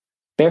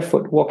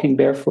 walking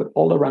barefoot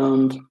all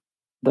around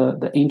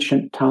the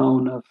ancient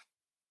town of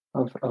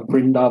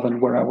Vrindavan,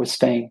 where I was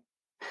staying.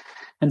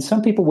 And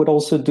some people would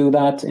also do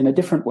that in a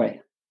different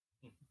way.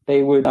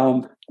 They would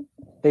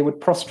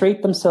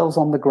prostrate themselves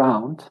on the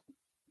ground,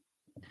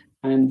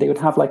 and they would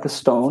have like a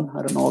stone.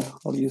 I don't know,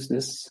 I'll use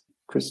this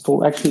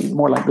crystal, actually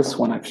more like this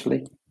one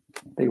actually.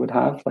 They would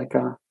have like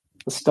a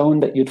stone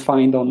that you'd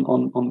find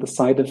on the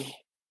side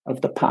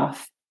of the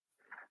path,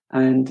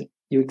 and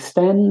you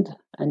extend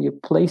and you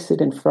place it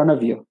in front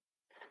of you.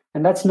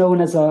 And that's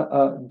known as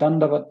a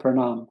Dandavat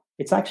Pranam.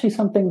 It's actually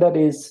something that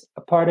is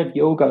a part of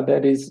yoga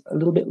that is a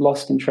little bit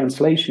lost in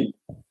translation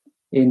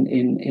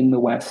in the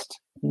West.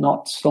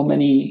 Not so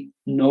many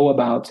know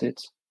about it.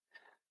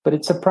 But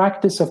it's a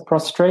practice of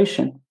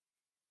prostration,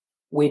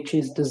 which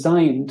is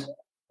designed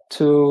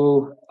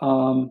to,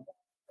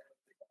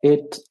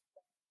 it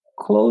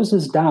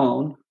closes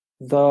down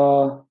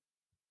the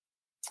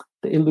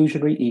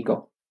illusory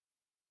ego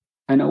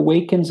and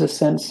awakens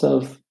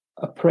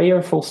a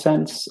prayerful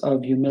sense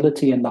of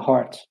humility in the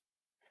heart,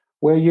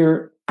 where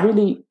you're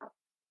really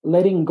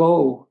letting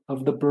go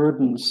of the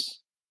burden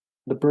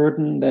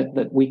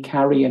that we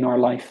carry in our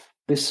life,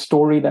 this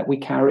story that we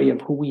carry of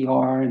who we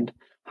are and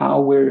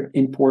how we're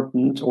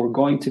important or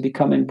going to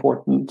become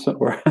important,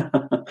 or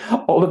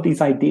all of these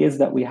ideas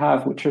that we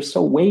have, which are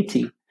so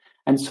weighty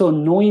and so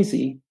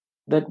noisy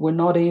that we're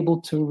not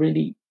able to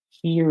really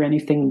hear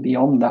anything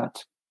beyond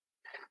that.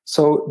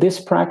 So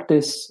this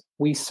practice,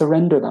 we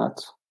surrender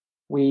that.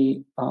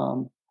 We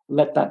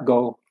let that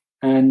go.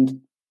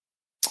 And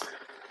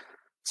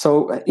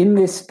so in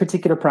this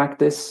particular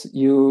practice,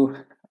 you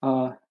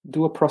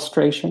do a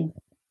prostration,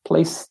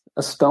 place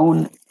a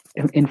stone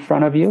in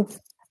front of you,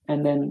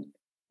 and then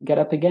get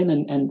up again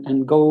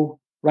and go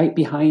right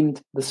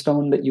behind the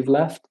stone that you've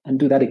left and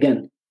do that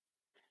again.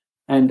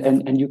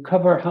 And you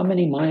cover how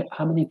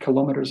many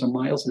kilometers or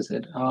miles is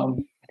it? I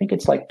think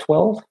it's like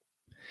 12.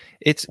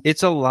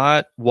 It's a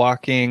lot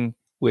walking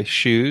with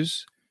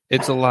shoes.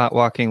 It's a lot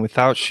walking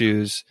without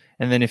shoes.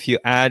 And then if you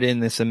add in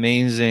this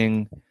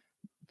amazing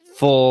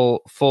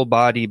full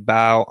body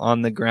bow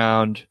on the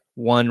ground,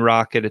 one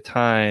rock at a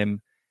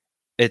time,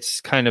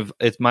 it's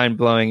mind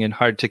blowing and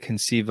hard to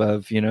conceive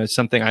of. It's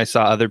something I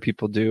saw other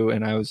people do,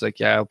 and I was like,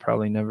 yeah, I'll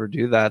probably never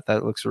do that.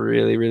 That looks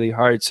really, really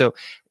hard. So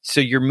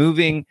you're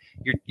moving,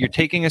 you're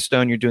taking a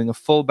stone, you're doing a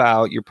full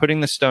bow, you're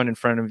putting the stone in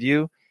front of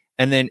you,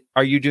 and then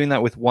are you doing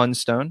that with one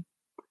stone?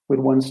 With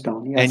one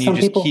stone, yeah. And you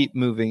just keep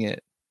moving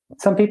it.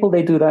 Some people,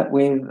 they do that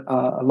with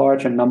a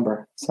larger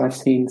number. So I've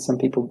seen some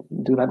people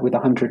do that with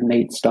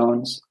 108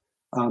 stones.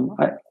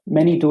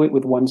 Many do it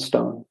with one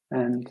stone,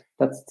 and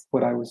that's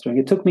what I was doing.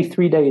 It took me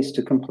 3 days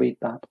to complete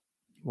that.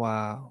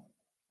 Wow.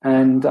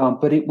 And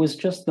but it was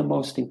just the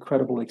most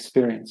incredible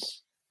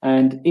experience.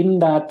 And in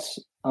that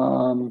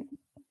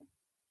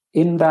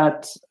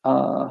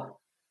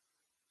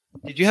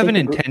did you have an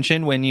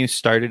intention when you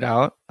started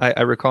out?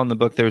 I recall in the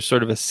book there was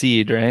sort of a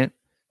seed, right?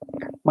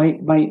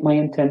 My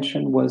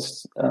intention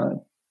was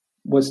to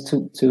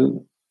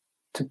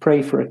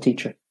pray for a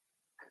teacher,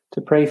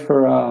 to pray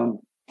for a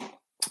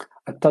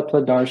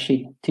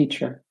Tattvadarshi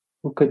teacher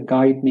who could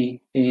guide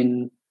me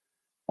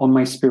on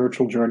my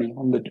spiritual journey,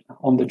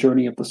 on the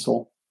journey of the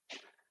soul.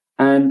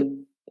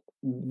 And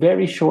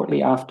very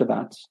shortly after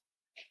that,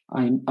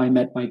 I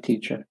met my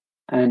teacher,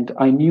 and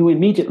I knew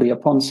immediately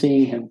upon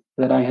seeing him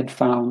that I had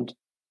found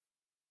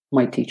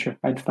my teacher.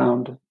 I'd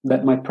found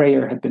that my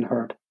prayer had been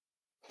heard.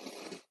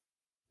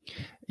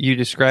 You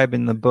describe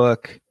in the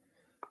book,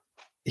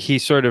 he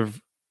sort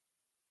of,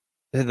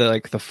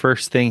 the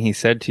first thing he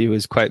said to you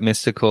was quite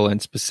mystical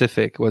and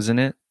specific, wasn't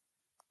it?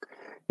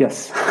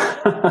 Yes.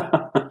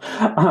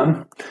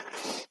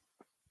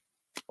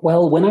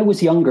 Well, when I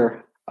was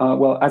younger,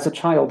 as a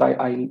child,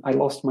 I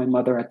lost my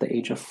mother at the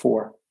age of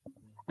 4.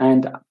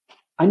 And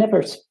I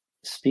never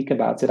speak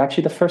about it.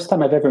 Actually, the first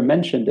time I've ever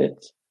mentioned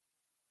it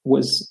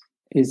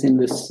is in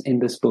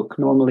this book.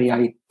 Normally,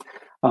 I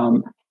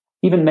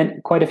even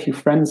met quite a few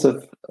friends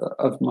of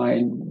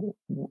mine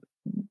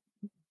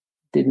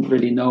didn't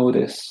really know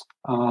this.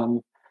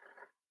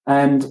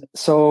 And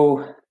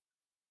so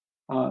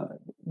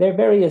there are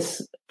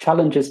various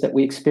challenges that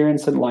we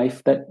experience in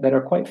life that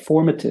are quite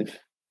formative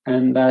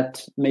and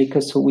that make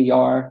us who we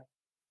are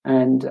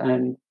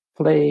and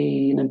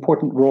play an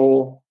important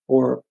role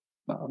or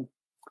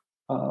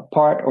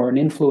part or an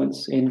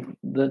influence in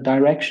the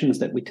directions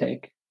that we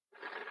take.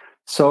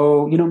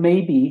 So,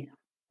 maybe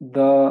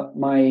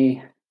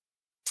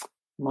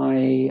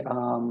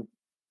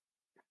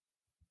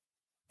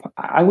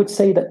I would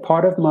say that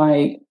part of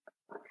my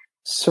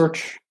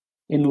search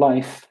in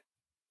life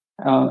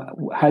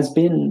has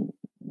been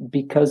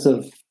because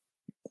of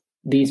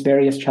these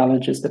various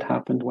challenges that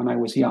happened when I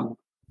was young.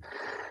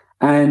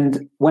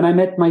 And when I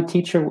met my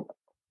teacher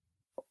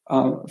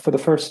for the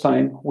first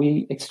time,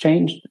 we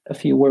exchanged a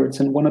few words.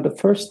 And one of the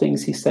first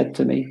things he said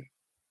to me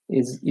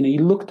is, he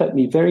looked at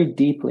me very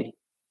deeply.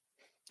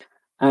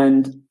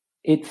 And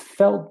it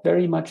felt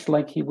very much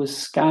like he was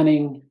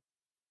scanning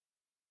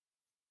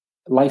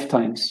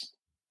lifetimes,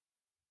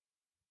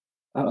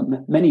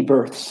 many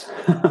births.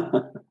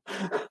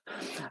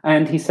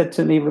 And he said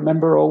to me,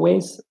 "Remember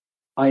always,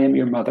 I am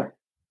your mother."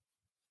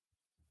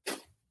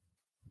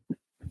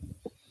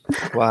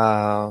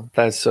 Wow,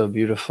 that's so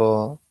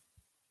beautiful.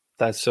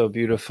 That's so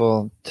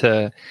beautiful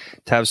to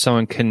have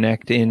someone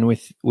connect in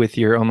with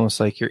your almost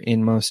like your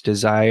inmost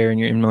desire and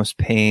your inmost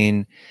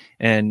pain.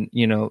 And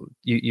you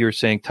were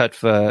saying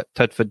tattva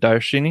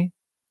darshini,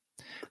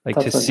 like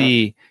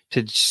tattva,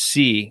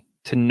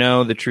 to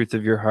know the truth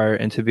of your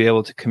heart and to be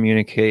able to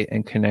communicate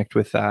and connect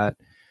with that.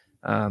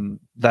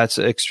 That's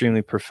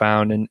extremely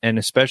profound, and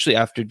especially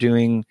after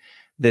doing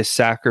this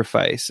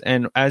sacrifice.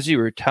 And as you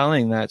were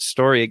telling that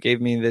story, it gave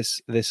me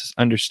this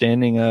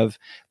understanding of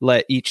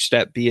let each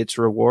step be its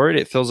reward.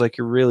 It feels like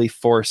you're really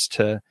forced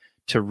to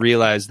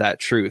realize that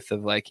truth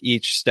of like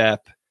each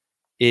step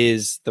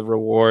is the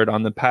reward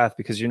on the path,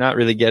 because you're not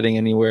really getting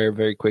anywhere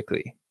very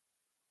quickly.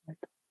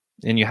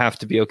 And you have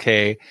to be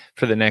okay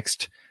for the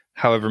next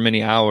however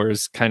many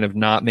hours kind of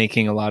not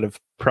making a lot of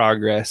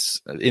progress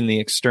in the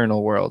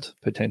external world,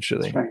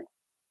 potentially.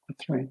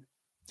 That's right.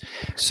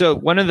 So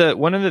one of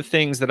the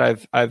things that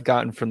I've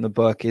gotten from the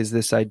book is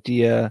this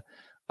idea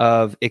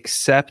of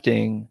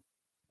accepting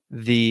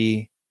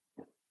the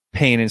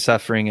pain and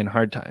suffering and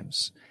hard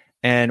times.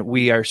 And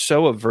we are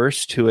so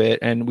averse to it,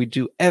 and we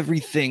do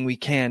everything we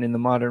can in the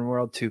modern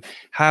world to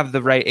have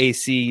the right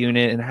AC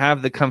unit and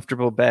have the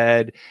comfortable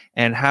bed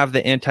and have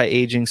the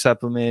anti-aging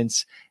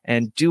supplements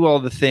and do all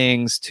the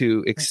things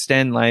to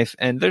extend life.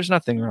 And there's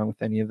nothing wrong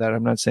with any of that.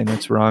 I'm not saying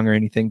that's wrong or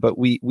anything, but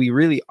we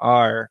really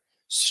are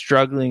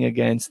struggling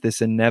against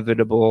this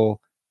inevitable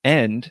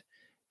end.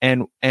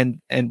 And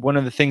one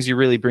of the things you're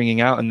really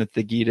bringing out and that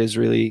the Gita is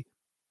really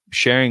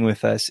sharing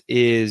with us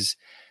is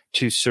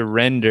to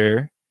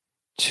surrender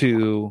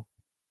to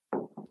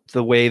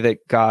the way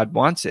that God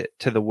wants it,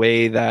 to the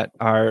way that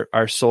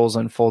our soul's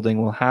unfolding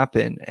will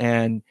happen.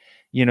 And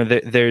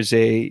there's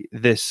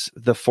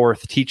the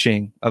fourth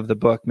teaching of the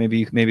book.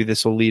 Maybe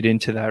this will lead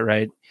into that,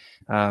 right?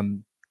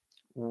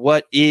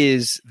 What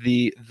is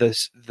the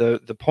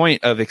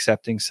point of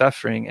accepting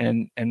suffering,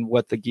 and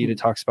what the Gita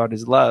talks about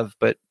is love,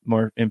 but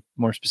more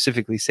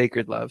specifically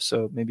sacred love.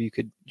 So maybe you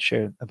could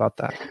share about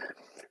that.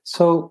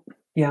 So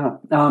yeah,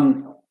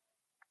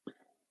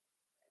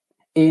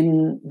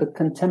 in the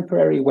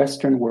contemporary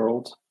Western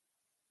world,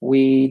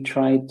 we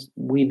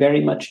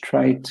very much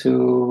try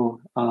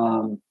to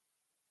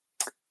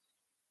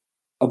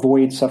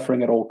avoid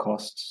suffering at all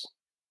costs,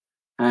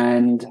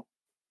 and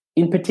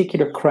in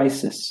particular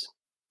crisis.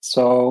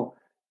 So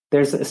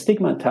there's a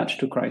stigma attached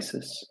to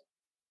crisis,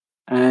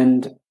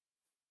 and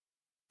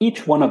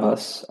each one of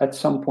us at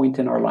some point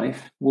in our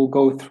life will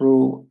go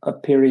through a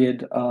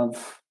period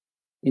of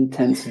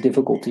intense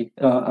difficulty,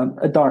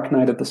 a dark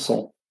night of the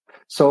soul.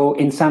 So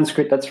in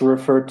Sanskrit, that's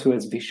referred to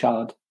as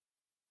Vishad.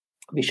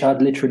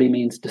 Vishad literally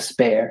means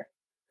despair,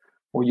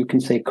 or you can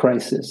say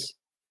crisis.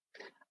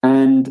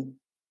 And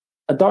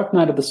a dark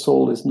night of the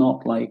soul is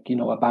not like,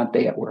 a bad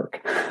day at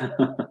work.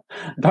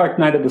 Dark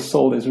night of the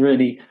soul is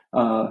really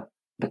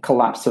the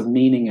collapse of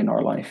meaning in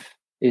our life.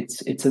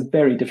 It's a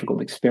very difficult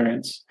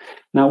experience.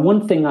 Now,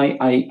 one thing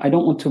I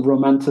don't want to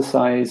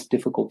romanticize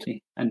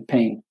difficulty and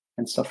pain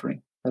and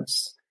suffering.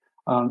 That's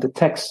the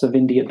texts of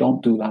India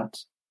don't do that.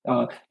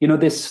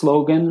 This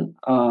slogan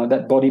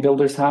that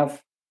bodybuilders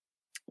have,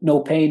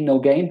 no pain, no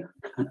gain.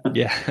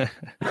 Yeah.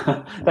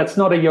 That's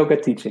not a yoga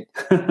teaching.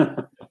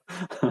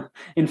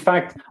 In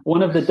fact,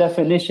 one of the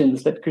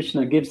definitions that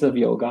Krishna gives of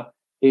yoga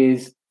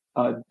is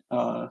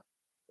dukkha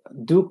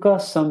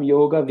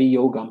samyoga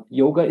viyogam.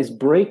 Yoga is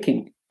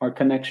breaking our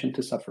connection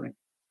to suffering.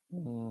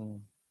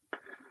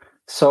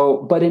 So,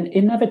 but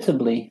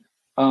inevitably,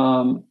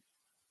 pain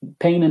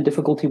and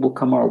difficulty will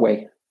come our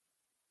way.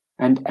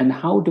 And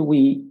how do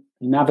we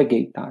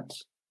navigate that?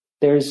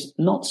 There's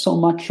not so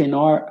much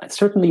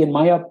certainly in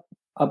my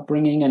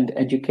upbringing and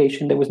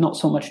education, there was not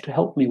so much to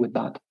help me with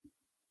that.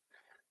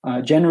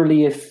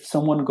 Generally, if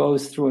someone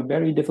goes through a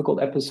very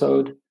difficult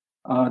episode,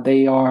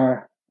 they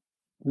are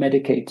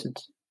medicated.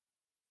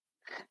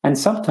 And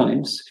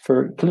sometimes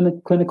for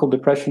clinical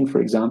depression, for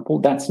example,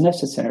 that's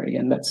necessary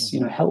and that's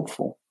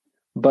helpful.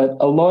 But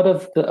a lot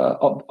of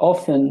a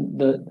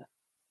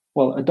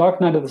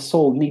dark night of the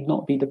soul need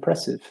not be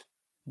depressive.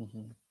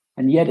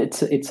 And yet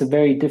it's a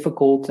very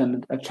difficult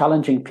and a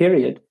challenging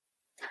period.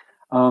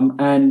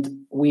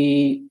 And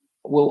we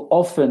will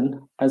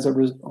often,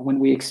 when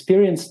we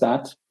experience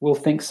that, we'll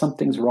think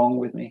something's wrong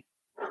with me.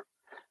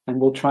 And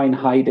we'll try and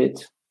hide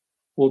it.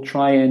 We'll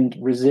try and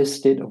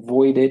resist it,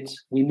 avoid it.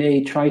 We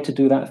may try to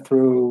do that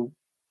through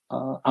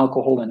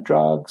alcohol and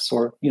drugs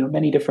or,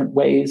 many different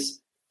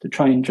ways to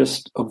try and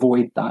just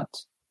avoid that.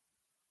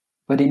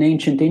 But in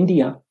ancient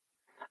India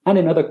and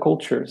in other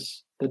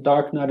cultures, the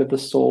dark night of the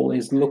soul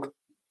is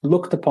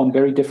looked upon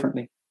very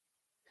differently.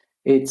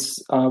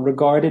 It's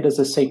regarded as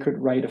a sacred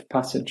rite of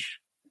passage.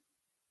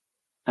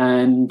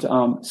 And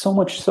so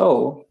much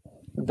so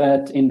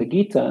that in the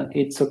Gita,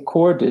 it's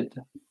accorded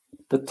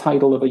the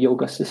title of a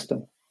yoga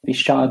system,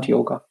 Vishad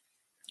Yoga,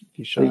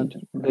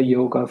 the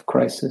yoga of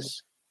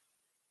crisis.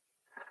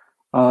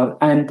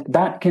 And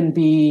that can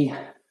be,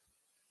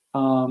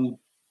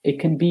 it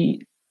can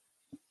be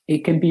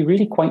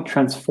really quite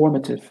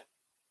transformative.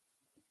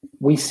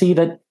 We see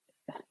that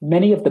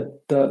many of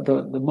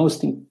the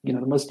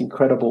most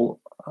incredible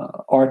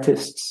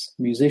artists,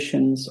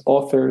 musicians,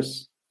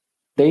 authors,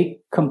 they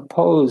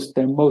composed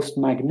their most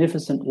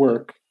magnificent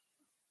work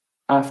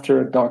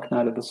after a dark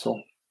night of the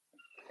soul.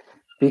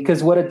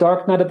 Because what a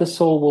dark night of the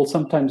soul will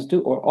sometimes do,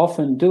 or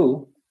often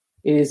do,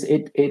 is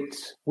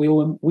we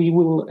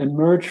will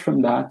emerge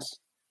from that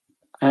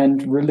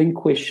and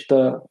relinquish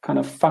the kind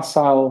of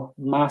facile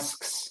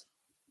mask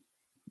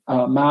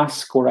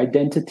or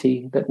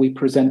identity that we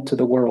present to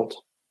the world.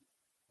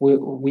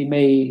 We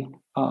may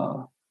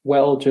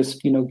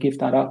just give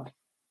that up,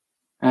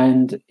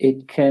 and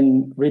it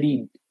can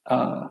really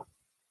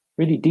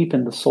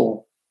deepen the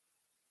soul.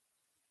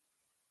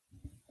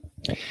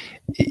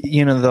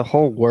 The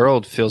whole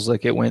world feels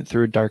like it went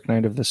through Dark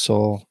Night of the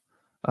Soul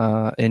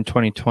in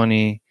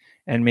 2020,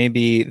 and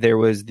maybe there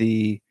was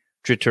the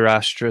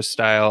Dhritarashtra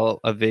style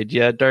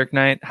avidya Dark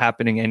Night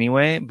happening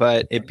anyway,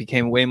 but it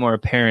became way more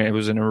apparent. It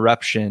was an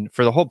eruption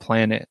for the whole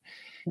planet,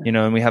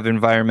 and we have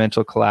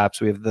environmental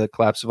collapse. We have the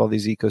collapse of all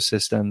these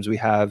ecosystems. We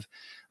have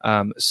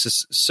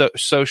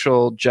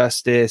social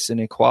justice and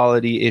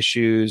equality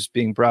issues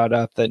being brought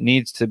up that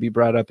needs to be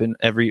brought up in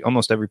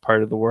almost every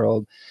part of the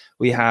world.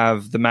 We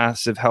have the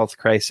massive health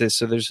crisis.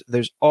 So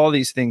there's all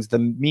these things, the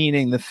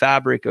meaning, the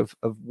fabric of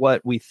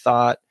what we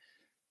thought,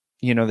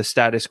 the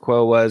status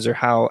quo was, or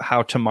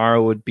how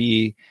tomorrow would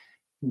be,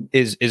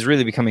 is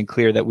really becoming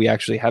clear that we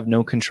actually have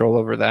no control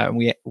over that.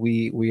 And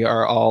we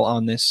are all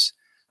on this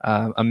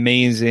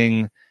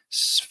amazing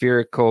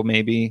spherical,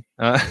 maybe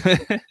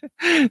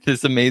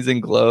this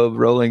amazing globe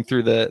rolling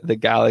through the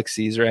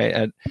galaxies,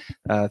 right,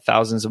 at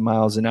thousands of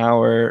miles an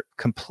hour,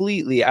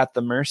 completely at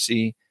the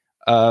mercy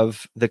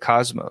of the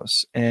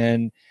cosmos.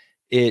 And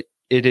it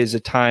is a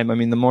time,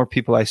 the more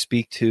people I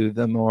speak to,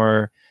 the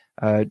more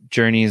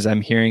journeys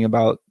I'm hearing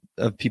about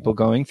of people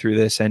going through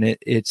this. And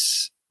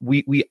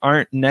we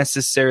aren't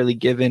necessarily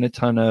given a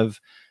ton of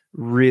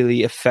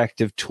really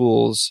effective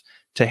tools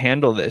to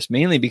handle this,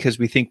 mainly because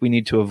we think we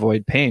need to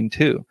avoid pain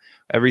too.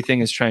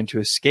 Everything is trying to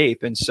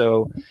escape. And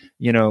so,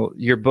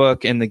 your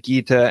book and the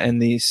Gita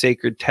and the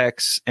sacred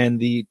texts and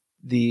the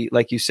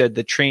like you said,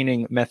 the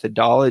training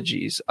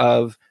methodologies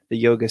of the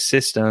yoga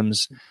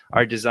systems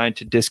are designed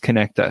to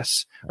disconnect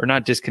us, or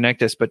not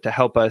disconnect us, but to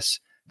help us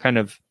kind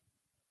of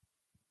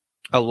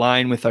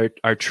align with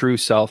our true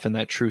self. And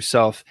that true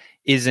self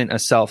isn't a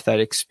self that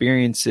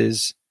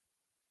experiences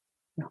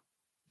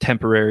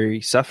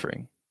temporary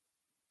suffering.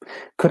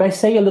 Could I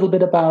say a little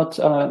bit about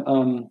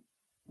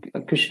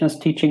Krishna's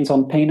teachings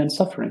on pain and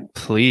suffering?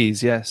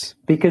 Please, yes.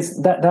 Because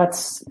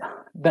that's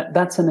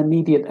an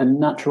immediate and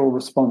natural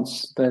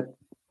response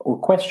or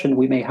question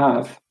we may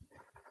have.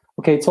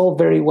 Okay, it's all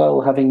very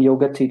well having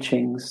yoga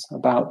teachings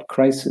about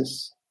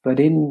crisis, but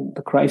in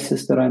the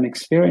crisis that I'm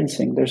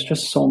experiencing, there's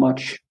just so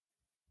much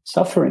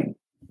suffering.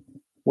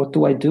 What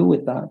do I do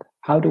with that?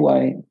 How do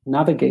I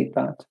navigate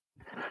that?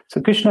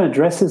 So Krishna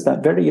addresses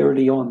that very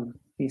early on.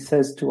 He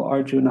says to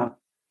Arjuna,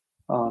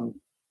 Matra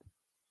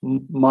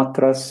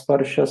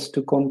sparshas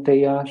tu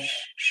konteya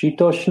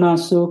shitoshna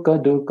sukha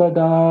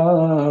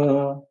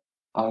dukada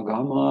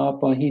agama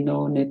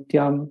pahino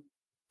nityam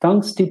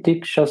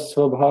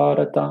tangstitikshasva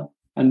bharata.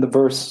 And the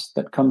verse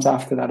that comes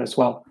after that as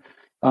well.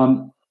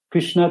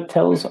 Krishna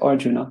tells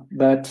Arjuna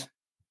that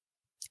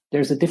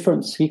there's a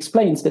difference. He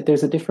explains that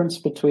there's a difference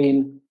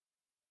between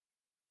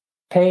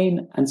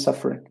pain and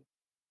suffering.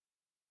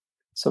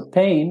 So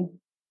pain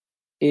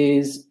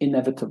is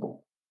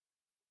inevitable.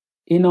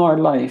 In our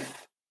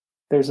life,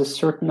 there's a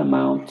certain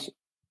amount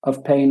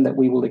of pain that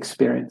we will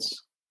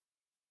experience.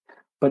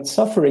 But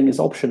suffering is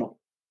optional.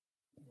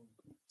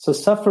 So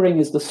suffering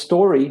is the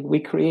story we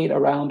create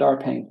around our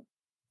pain.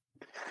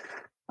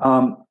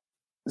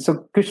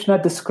 So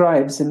Krishna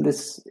describes in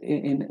this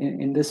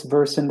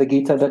verse in the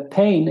Gita that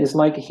pain is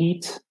like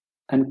heat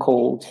and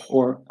cold,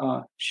 or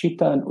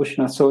shita and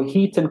ushna. So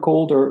heat and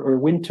cold, or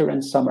winter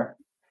and summer.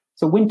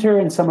 So winter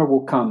and summer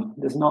will come.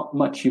 There's not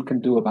much you can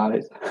do about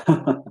it.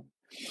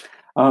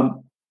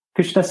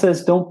 Krishna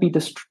says, don't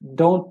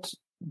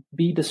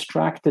be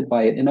distracted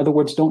by it. In other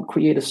words, don't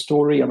create a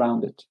story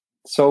around it.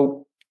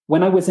 So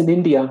when I was in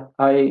India,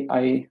 I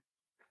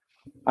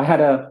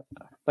had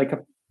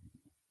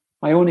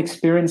my own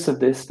experience of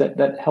this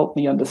that helped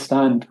me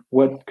understand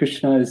what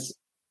Krishna is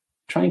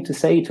trying to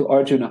say to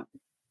Arjuna.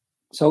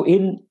 So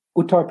in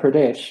Uttar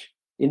Pradesh,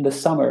 in the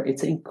summer,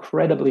 it's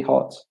incredibly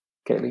hot,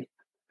 Kaylee.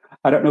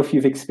 I don't know if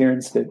you've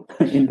experienced it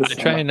in the summer.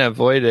 I try and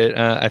avoid it.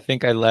 I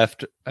think I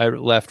left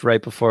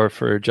right before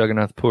for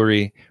Jagannath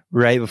Puri,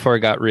 right before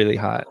it got really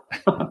hot.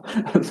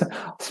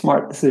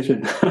 Smart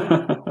decision.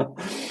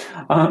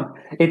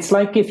 It's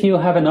like if you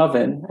have an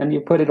oven and you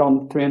put it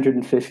on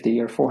 350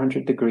 or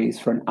 400 degrees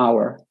for an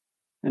hour,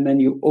 and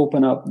then you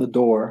open up the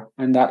door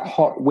and that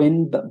hot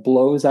wind that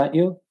blows at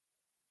you,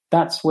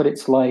 that's what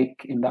it's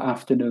like in the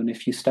afternoon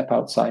if you step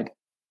outside.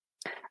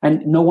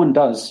 And no one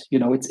does,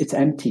 it's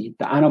empty.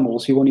 The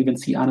animals, you won't even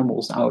see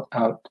animals out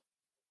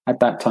at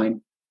that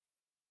time.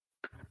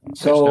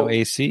 So there's no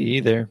AC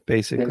either,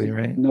 basically,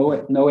 right?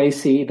 No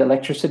AC. The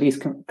electricity is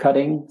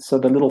cutting, so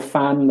the little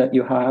fan that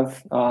you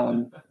have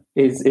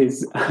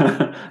is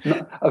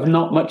of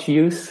not much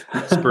use.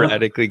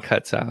 Sporadically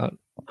cuts out.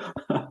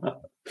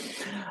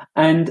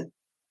 And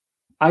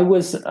I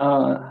was,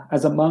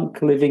 as a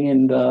monk living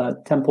in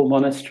the temple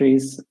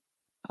monasteries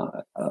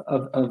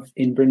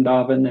in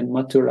Vrindavan and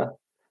Mathura,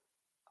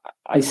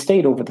 I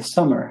stayed over the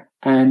summer,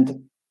 and it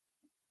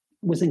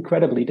was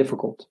incredibly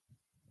difficult.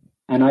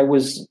 And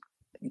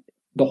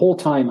the whole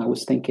time I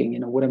was thinking,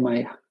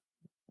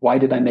 why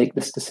did I make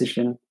this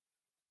decision?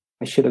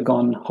 I should have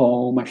gone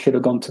home. I should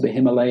have gone to the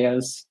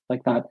Himalayas,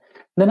 like that.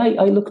 And then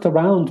I looked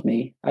around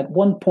me. At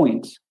one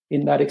point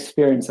in that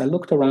experience, I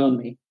looked around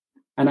me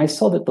and I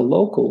saw that the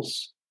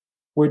locals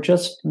were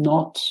just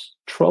not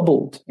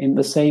troubled in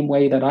the same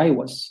way that I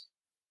was.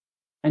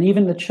 And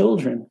even the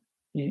children,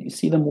 you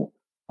see them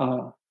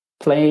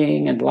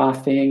playing and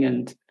laughing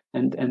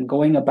and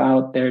going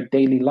about their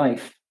daily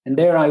life. And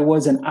there I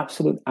was in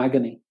absolute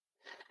agony.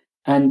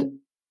 And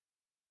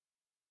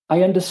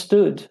I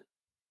understood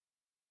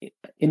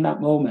in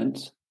that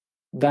moment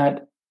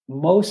that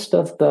most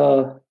of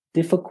the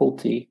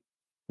difficulty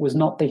was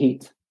not the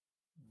heat.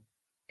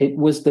 It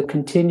was the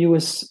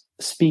continuous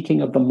speaking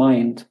of the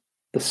mind,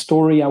 the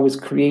story I was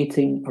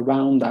creating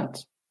around that.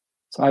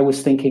 So I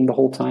was thinking the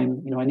whole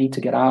time, I need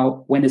to get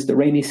out. When is the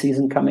rainy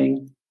season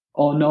coming?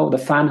 Oh no, the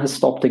fan has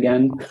stopped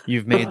again.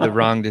 You've made the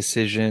wrong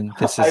decision.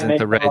 This isn't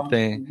the right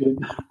thing.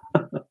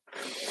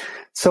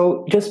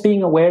 So just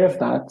being aware of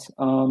that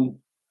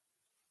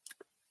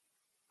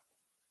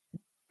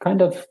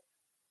kind of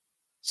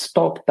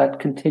stopped that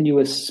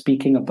continuous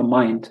speaking of the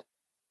mind.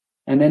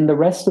 And then the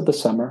rest of the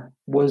summer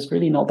was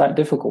really not that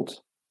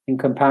difficult in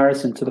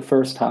comparison to the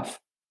first half.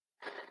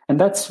 And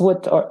that's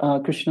what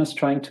Krishna is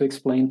trying to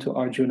explain to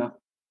Arjuna.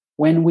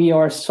 When we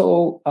are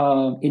so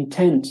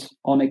intent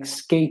on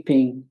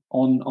escaping,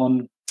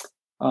 on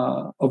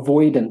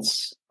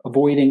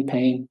avoiding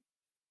pain,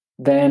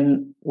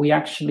 then we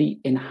actually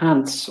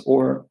enhance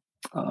or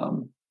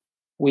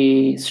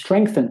we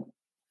strengthen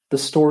the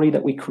story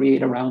that we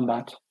create around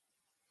that.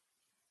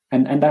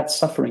 And that's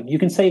suffering. You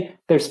can say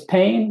there's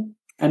pain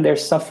and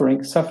there's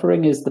suffering.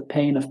 Suffering is the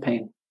pain of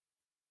pain.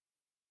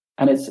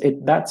 And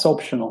that's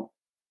optional.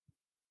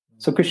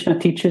 So Krishna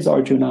teaches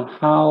Arjuna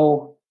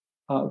how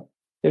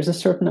there's a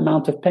certain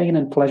amount of pain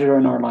and pleasure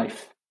in our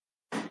life.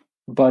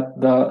 But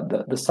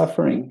the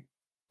suffering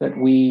that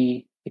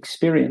we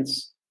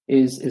experience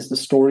is the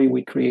story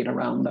we create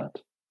around that.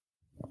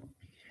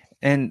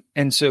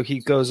 And so he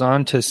goes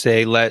on to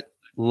say, let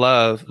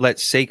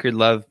sacred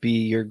love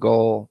be your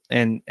goal.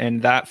 And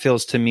that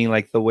feels to me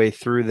like the way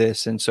through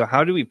this. And so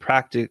how do we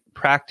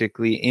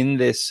practically in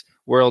this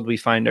world we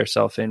find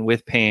ourselves in,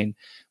 with pain,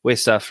 with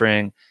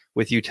suffering,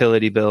 with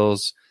utility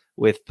bills,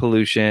 with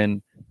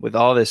pollution, with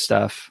all this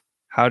stuff,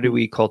 how do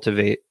we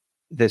cultivate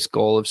this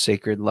goal of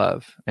sacred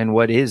love? And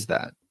what is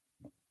that?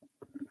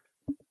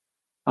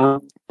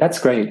 That's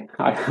great.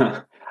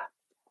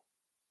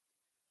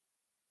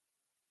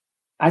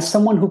 As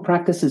someone who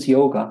practices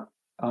yoga,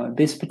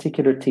 this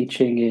particular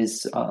teaching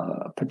is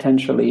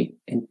potentially,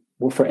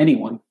 for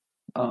anyone,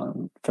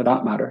 for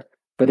that matter,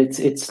 but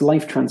it's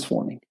life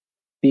transforming,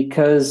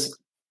 because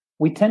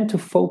we tend to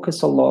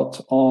focus a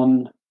lot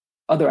on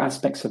other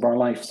aspects of our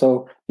life.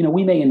 So,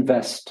 we may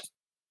invest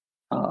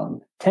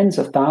tens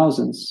of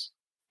thousands,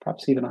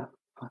 perhaps even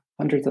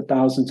hundreds of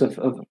thousands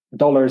of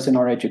dollars in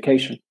our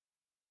education,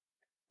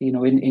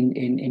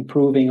 in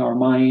improving our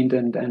mind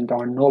and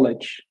our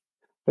knowledge.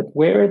 But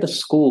where are the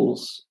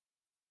schools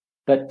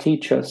that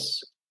teach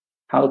us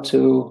how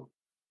to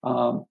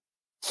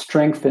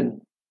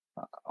strengthen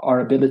our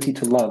ability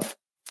to love?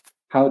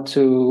 How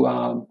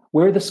to,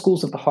 where are the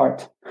schools of the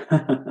heart?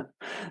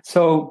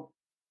 So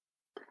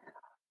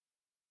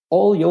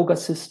all yoga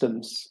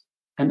systems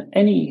and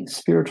any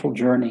spiritual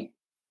journey,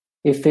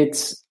 if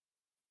it's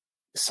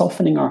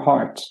softening our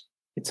heart,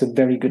 it's a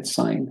very good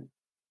sign.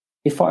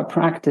 If our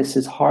practice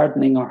is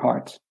hardening our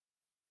heart,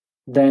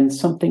 then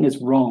something is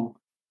wrong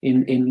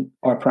in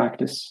our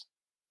practice.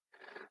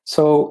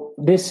 So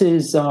this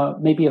is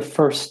maybe a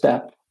first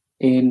step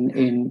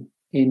in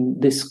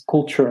this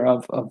culture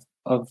of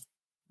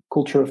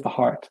culture of the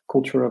heart,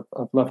 culture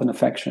of love and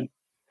affection,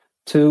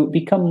 to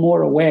become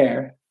more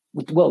aware.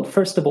 Well,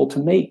 first of all, to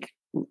make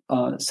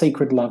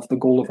sacred love the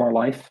goal of our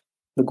life,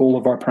 the goal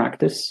of our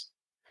practice,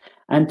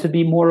 and to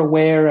be more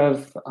aware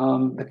of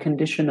the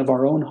condition of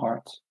our own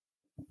heart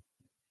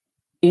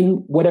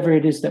in whatever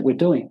it is that we're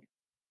doing.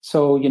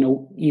 So,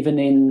 even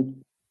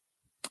in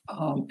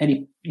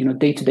any,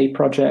 day-to-day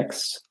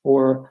projects,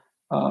 or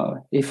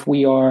if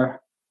we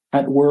are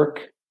at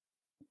work,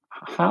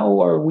 how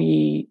are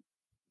we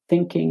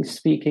thinking,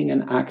 speaking,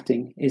 and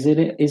acting? Is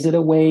it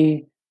a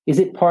way? Is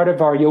it part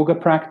of our yoga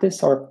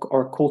practice,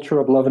 our culture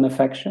of love and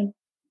affection,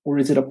 or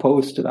is it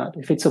opposed to that?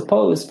 If it's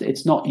opposed,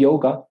 it's not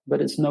yoga,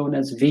 but it's known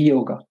as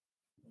viyoga,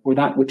 or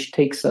that which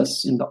takes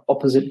us in the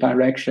opposite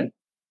direction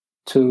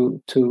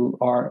to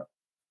our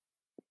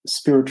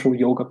spiritual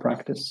yoga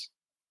practice.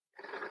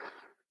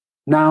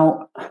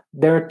 Now,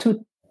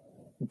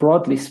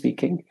 broadly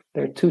speaking,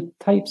 there are two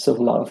types of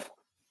love.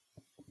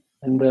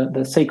 And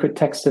the sacred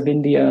texts of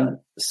India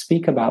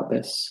speak about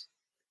this.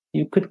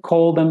 You could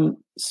call them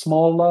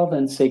small love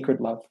and sacred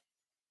love.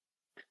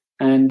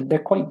 And they're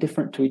quite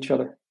different to each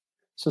other.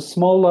 So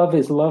small love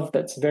is love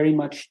that's very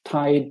much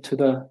tied to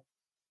the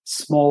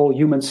small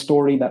human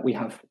story that we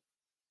have.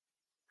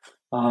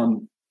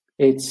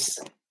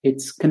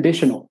 It's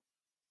conditional.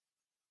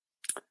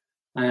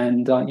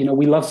 And,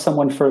 we love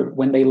someone for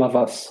when they love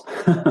us.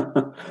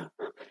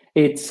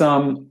 It's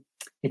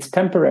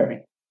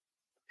temporary,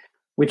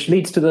 which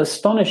leads to the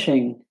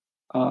astonishing,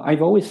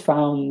 I've always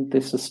found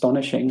this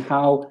astonishing,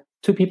 how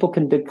two people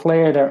can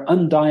declare their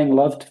undying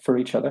love for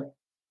each other,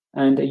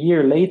 and a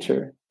year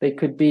later, they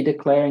could be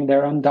declaring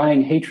their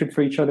undying hatred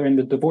for each other in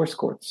the divorce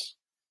courts.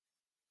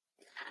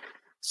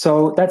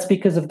 So that's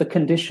because of the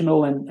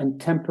conditional and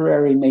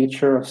temporary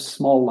nature of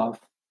small love.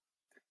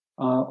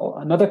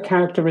 Another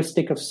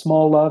characteristic of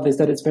small love is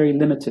that it's very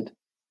limited.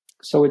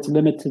 So it's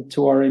limited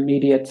to our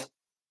immediate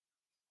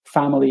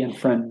family and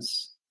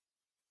friends.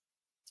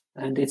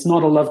 And it's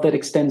not a love that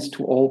extends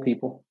to all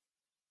people.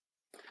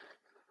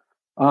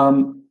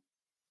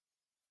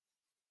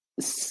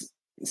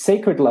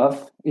 Sacred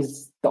love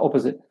is the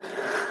opposite.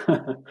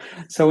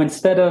 So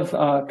instead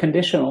of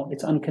conditional,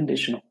 it's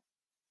unconditional.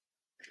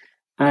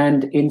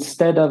 And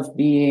instead of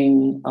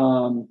being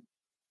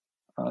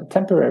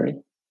temporary,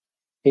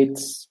 it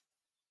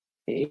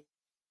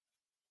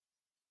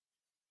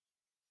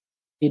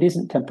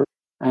isn't temporary.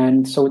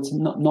 And so it's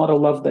not a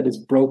love that is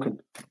broken.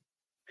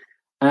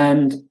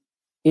 And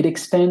it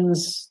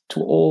extends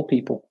to all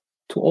people,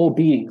 to all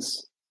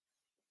beings,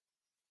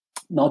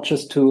 not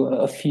just to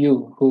a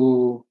few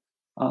who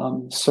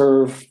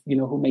serve,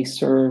 who may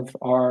serve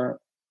our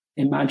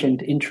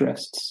imagined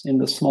interests in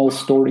the small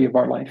story of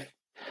our life.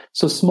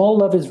 So small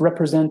love is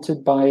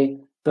represented by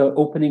the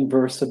opening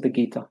verse of the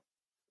Gita,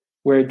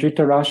 where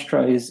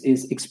Dhritarashtra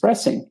is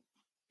expressing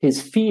his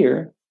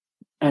fear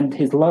and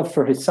his love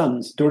for his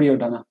sons,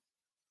 Duryodhana.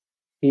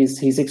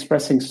 He's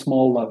expressing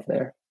small love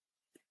there.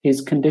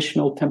 His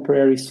conditional,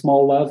 temporary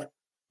small love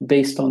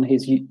based on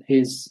his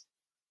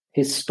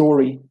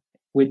story,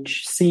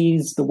 which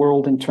sees the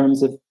world in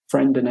terms of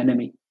friend and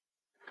enemy.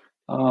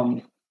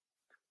 Now,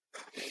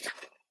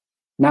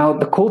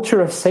 the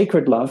culture of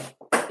sacred love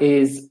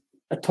is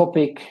a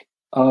topic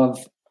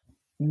of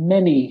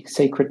many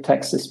sacred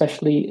texts,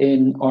 especially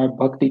in our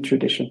Bhakti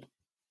tradition.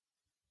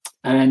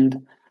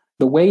 And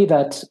the way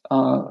that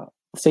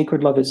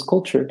sacred love is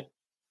cultured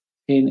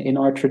in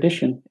our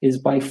tradition is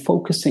by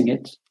focusing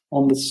it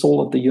on the soul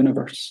of the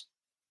universe.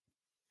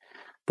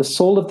 The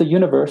soul of the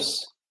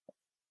universe,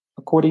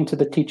 according to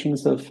the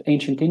teachings of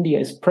ancient India,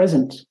 is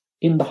present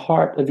in the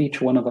heart of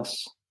each one of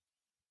us.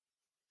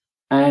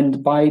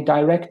 And by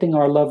directing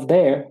our love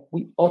there,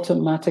 we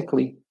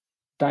automatically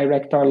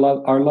direct our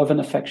love and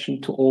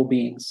affection to all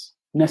beings,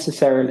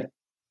 necessarily.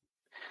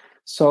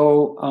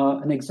 So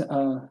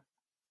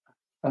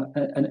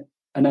an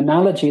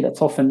analogy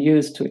that's often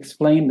used to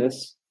explain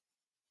this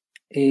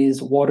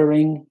is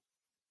watering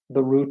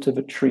the root of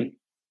a tree.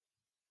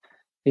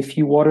 If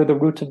you water the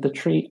root of the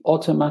tree,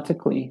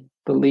 automatically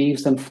the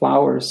leaves and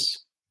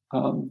flowers,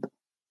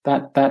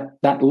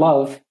 that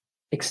love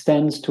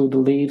extends to the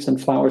leaves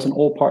and flowers in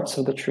all parts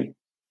of the tree.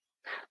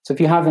 So if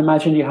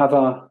imagine you have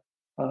a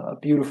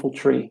beautiful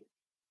tree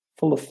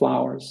full of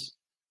flowers,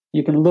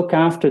 You can look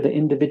after the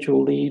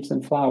individual leaves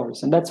and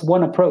flowers. And that's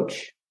one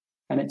approach.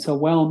 And it's a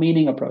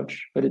well-meaning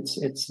approach, but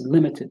it's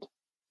limited.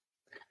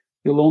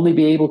 You'll only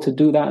be able to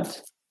do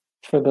that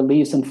for the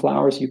leaves and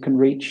flowers you can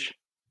reach.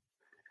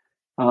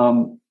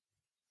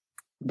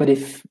 But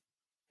if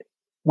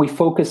we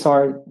focus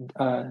our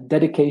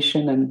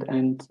dedication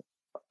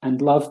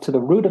and love to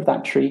the root of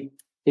that tree,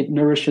 it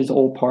nourishes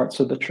all parts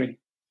of the tree.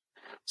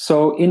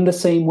 So in the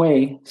same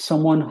way,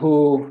 someone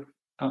who,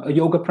 a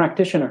yoga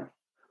practitioner,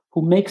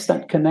 who makes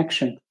that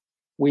connection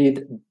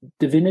with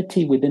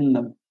divinity within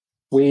them,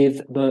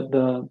 with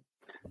the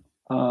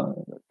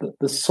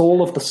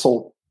soul of the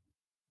soul,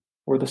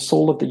 or the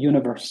soul of the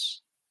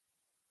universe,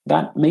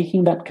 that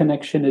making that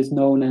connection is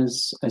known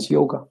as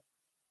yoga.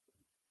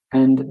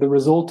 And the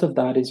result of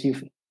that is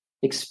you've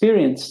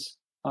experienced,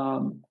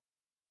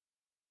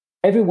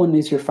 everyone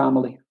is your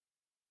family.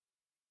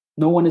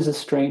 No one is a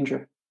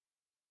stranger.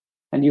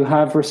 And you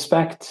have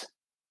respect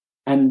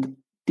and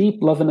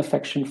deep love and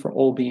affection for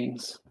all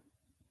beings.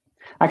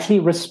 Actually,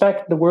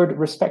 respect, the word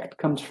respect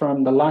comes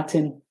from the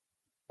Latin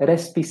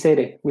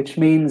respicere, which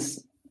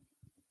means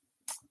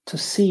to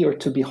see or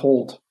to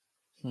behold.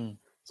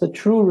 So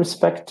true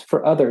respect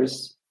for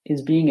others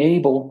is being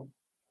able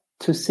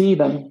to see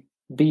them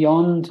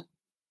beyond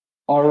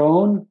our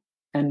own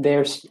and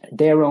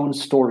their own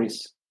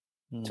stories.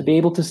 To be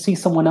able to see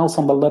someone else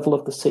on the level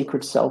of the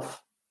sacred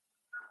self,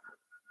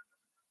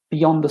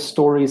 beyond the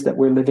stories that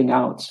we're living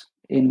out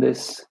in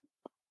this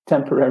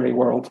temporary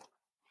world.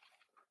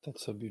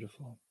 That's so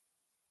beautiful.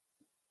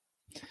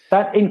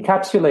 That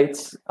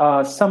encapsulates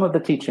some of the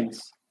teachings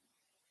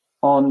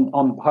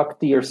on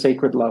bhakti or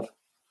sacred love.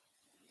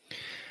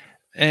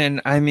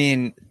 And I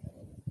mean,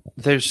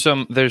 there's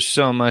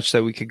so much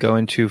that we could go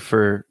into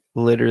for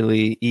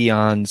literally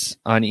eons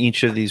on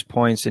each of these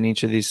points and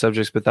each of these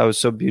subjects, but that was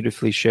so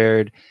beautifully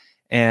shared.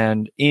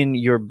 And in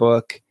your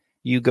book,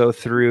 you go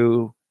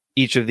through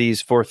each of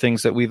these 4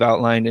 things that we've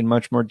outlined in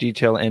much more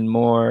detail and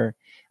more.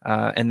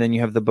 And then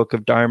you have the Book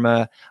of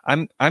Dharma.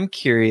 I'm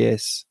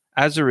curious,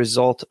 as a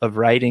result of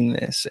writing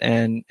this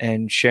and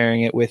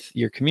sharing it with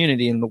your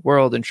community in the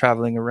world and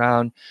traveling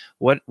around,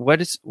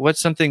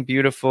 what's something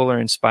beautiful or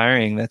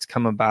inspiring that's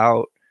come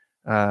about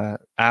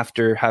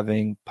after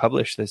having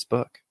published this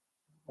book?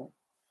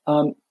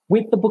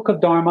 With the Book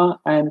of Dharma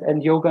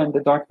and Yoga and the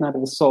Dark Night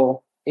of the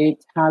Soul,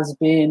 it's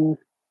been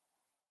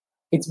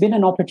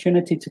an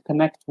opportunity to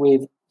connect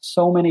with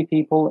so many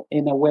people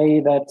in a way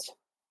that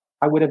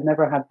I would have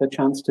never had the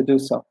chance to do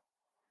so.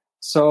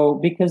 So,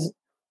 because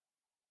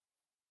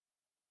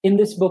in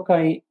this book,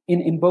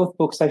 in both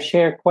books, I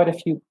share quite a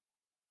few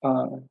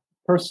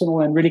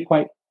personal and really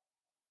quite,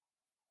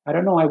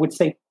 I would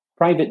say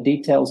private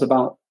details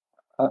about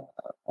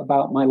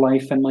my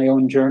life and my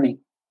own journey.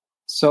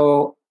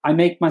 So I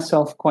make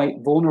myself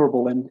quite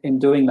vulnerable in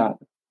doing that,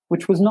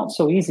 which was not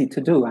so easy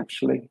to do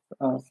actually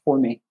for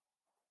me.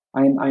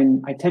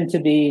 I tend to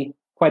be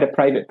quite a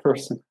private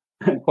person,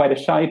 quite a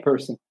shy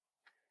person.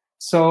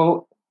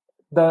 So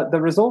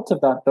the result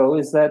of that, though,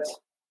 is that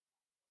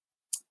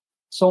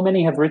so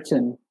many have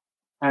written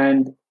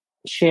and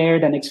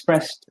shared and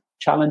expressed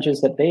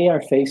challenges that they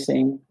are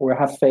facing or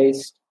have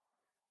faced,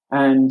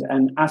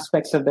 and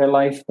aspects of their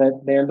life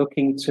that they're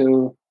looking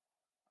to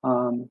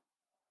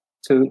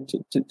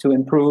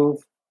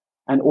improve,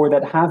 and or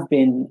that have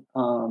been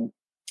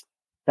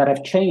that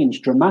have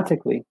changed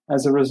dramatically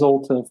as a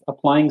result of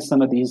applying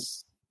some of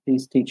these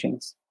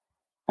teachings.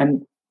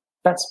 And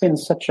that's been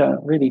such a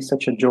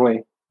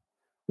joy.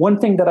 One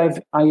thing that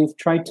I've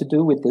tried to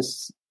do with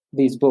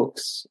these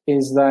books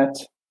is that,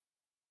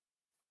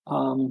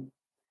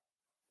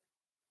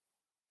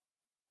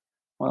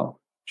 well,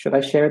 should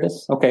I share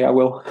this? Okay, I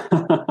will.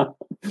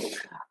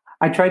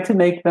 I try to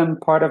make them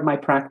part of my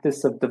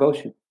practice of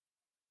devotion,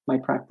 my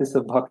practice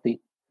of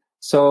bhakti.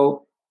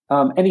 So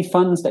any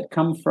funds that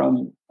come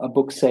from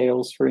book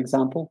sales, for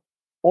example,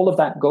 all of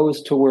that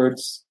goes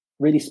towards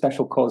really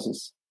special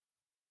causes.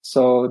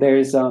 So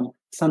there's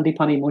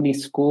Sandipani Muni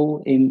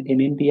School in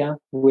India,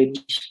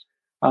 which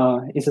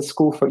is a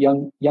school for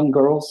young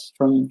girls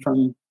from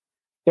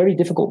very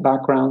difficult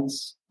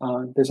backgrounds.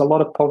 There's a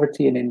lot of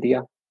poverty in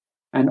India,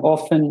 and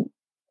often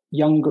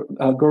young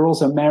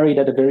girls are married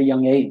at a very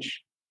young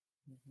age.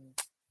 Mm-hmm.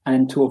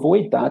 And to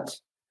avoid that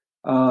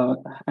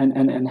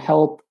and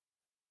help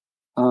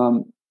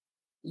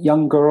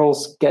young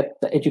girls get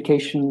the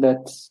education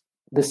that's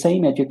the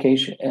same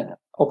education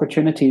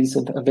opportunities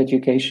of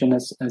education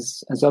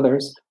as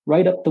others,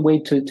 right up the way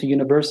to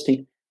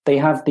university, they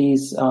have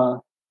these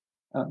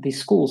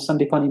schools,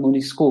 Sandipani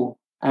Muni School,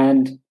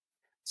 and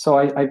so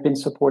I've been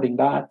supporting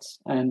that,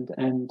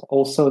 and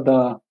also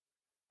the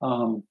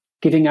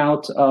giving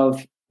out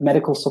of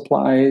medical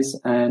supplies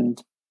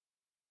and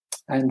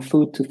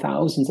food to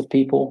thousands of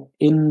people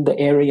in the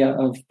area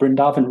of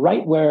Vrindavan,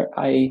 right where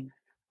I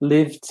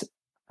lived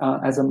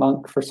as a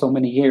monk for so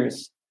many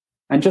years.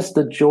 And just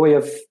the joy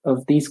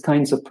of these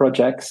kinds of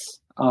projects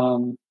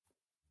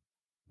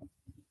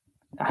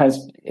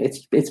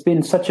it's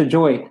been such a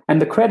joy.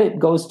 And the credit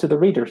goes to the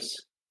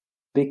readers,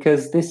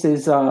 because this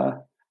is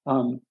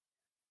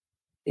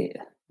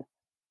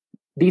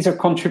these are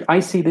I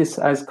see this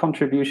as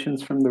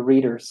contributions from the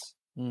readers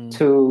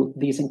to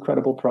these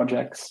incredible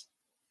projects,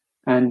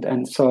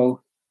 and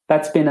so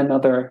that's been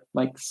another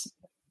like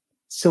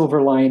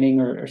silver lining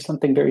or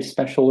something very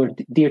special or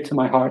dear to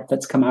my heart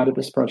that's come out of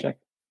this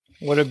project.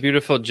 What a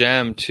beautiful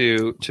gem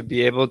to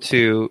be able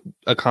to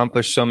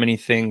accomplish so many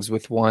things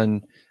with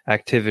one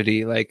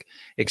activity, like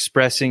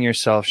expressing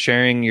yourself,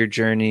 sharing your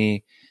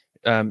journey,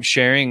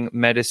 sharing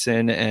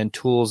medicine and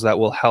tools that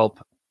will help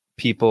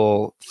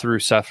people through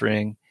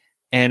suffering,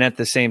 and at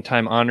the same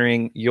time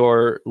honoring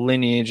your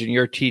lineage and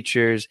your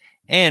teachers,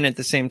 and at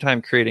the same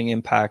time creating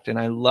impact. And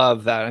I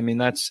love that. I mean,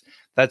 that's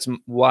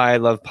why I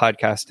love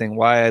podcasting,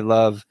 why I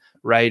love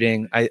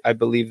writing. I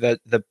believe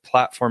that the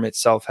platform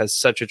itself has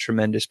such a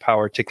tremendous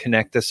power to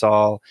connect us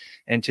all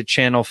and to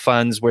channel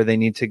funds where they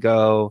need to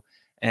go.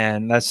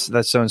 And that's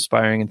so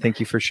inspiring. And thank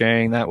you for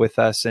sharing that with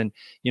us. And,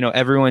 you know,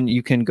 everyone,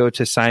 you can go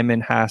to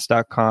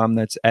simonhaas.com.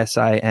 That's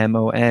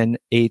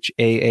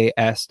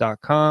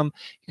SIMONHAAS.com.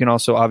 You can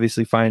also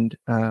obviously find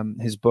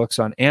his books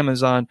on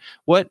Amazon.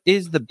 What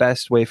is the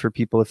best way for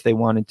people if they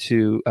wanted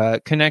to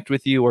connect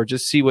with you or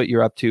just see what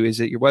you're up to?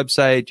 Is it your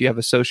website? Do you have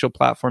a social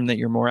platform that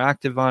you're more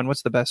active on?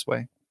 What's the best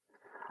way?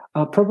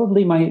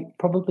 Probably my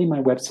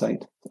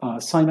website,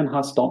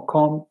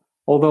 simonhaas.com.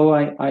 Although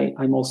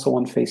I'm also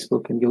on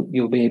Facebook, and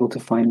you'll be able to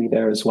find me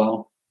there as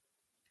well.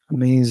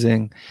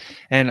 Amazing.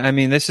 And I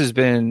mean, this has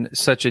been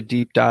such a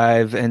deep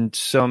dive and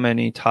so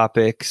many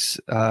topics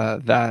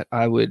that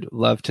I would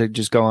love to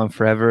just go on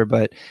forever.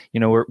 But, you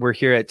know, we're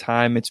here at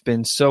time. It's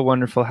been so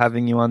wonderful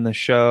having you on the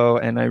show.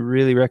 And I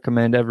really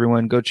recommend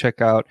everyone go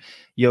check out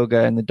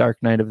Yoga and the Dark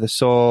Night of the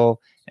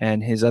Soul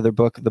and his other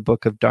book, The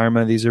Book of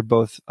Dharma. These are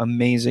both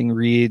amazing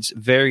reads,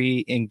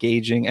 very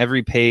engaging,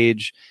 every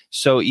page,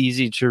 so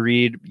easy to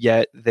read,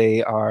 yet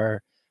they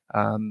are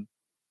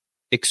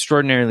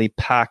extraordinarily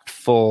packed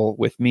full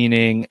with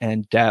meaning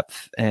and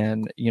depth.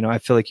 And, you know, I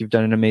feel like you've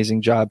done an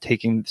amazing job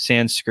taking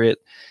Sanskrit,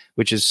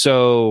 which is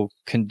so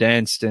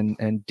condensed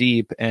and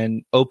deep,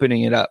 and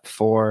opening it up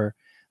for,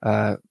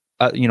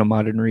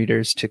 modern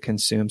readers to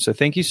consume. So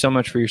thank you so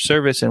much for your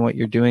service and what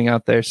you're doing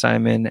out there,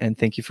 Simon. And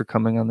thank you for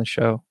coming on the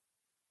show.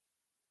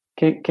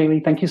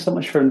 Kaylee, thank you so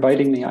much for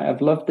inviting me. I've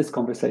loved this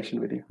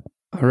conversation with you.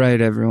 All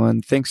right,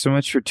 everyone. Thanks so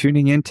much for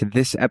tuning in to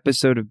this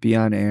episode of Be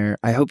On Air.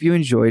 I hope you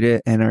enjoyed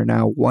it and are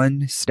now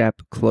one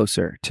step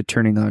closer to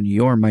turning on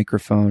your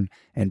microphone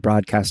and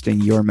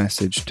broadcasting your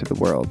message to the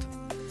world.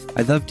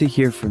 I'd love to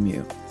hear from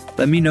you.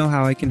 Let me know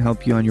how I can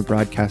help you on your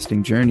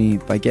broadcasting journey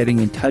by getting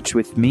in touch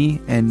with me,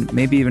 and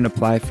maybe even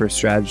apply for a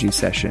strategy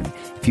session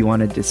if you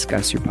want to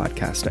discuss your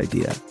podcast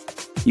idea.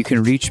 You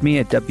can reach me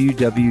at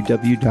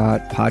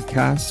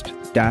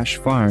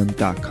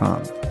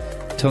www.podcast-farm.com.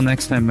 Till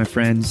next time, my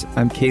friends,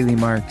 I'm Kaylee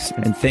Marks,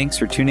 and thanks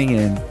for tuning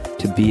in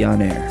to Be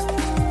On Air.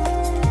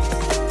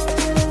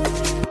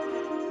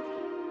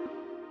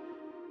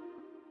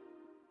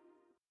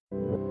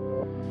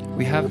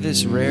 We have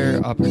this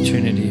rare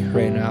opportunity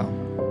right now.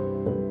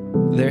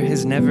 There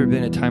has never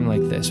been a time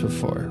like this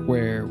before,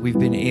 where we've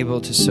been able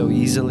to so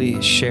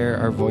easily share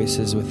our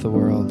voices with the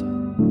world.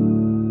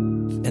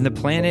 And the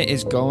planet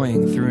is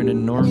going through an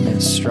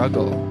enormous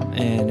struggle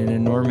and an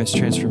enormous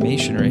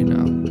transformation right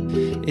now.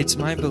 It's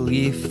my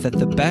belief that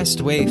the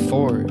best way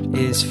forward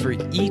is for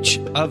each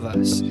of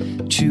us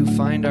to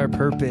find our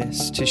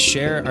purpose, to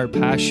share our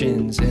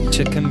passions, and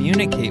to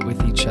communicate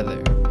with each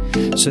other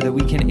so that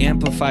we can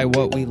amplify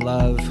what we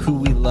love, who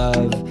we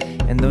love,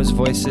 and those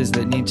voices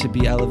that need to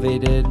be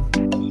elevated,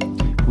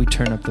 we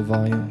turn up the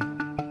volume.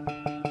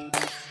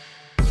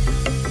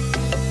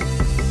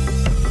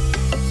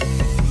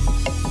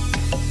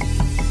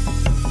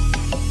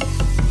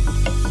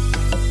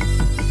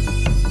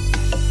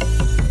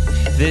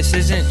 This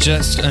isn't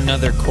just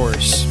another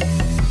course.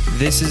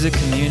 This is a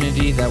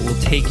community that will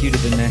take you to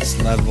the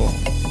next level.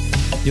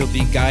 You'll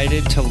be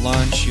guided to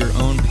launch your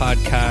own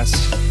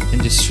podcast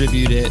and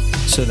distribute it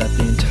so that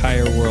the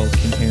entire world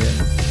can hear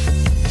it.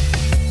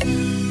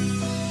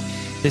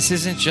 This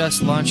isn't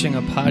just launching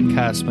a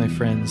podcast, my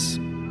friends.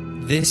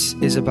 This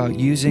is about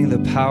using the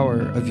power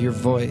of your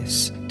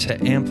voice to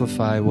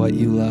amplify what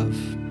you love.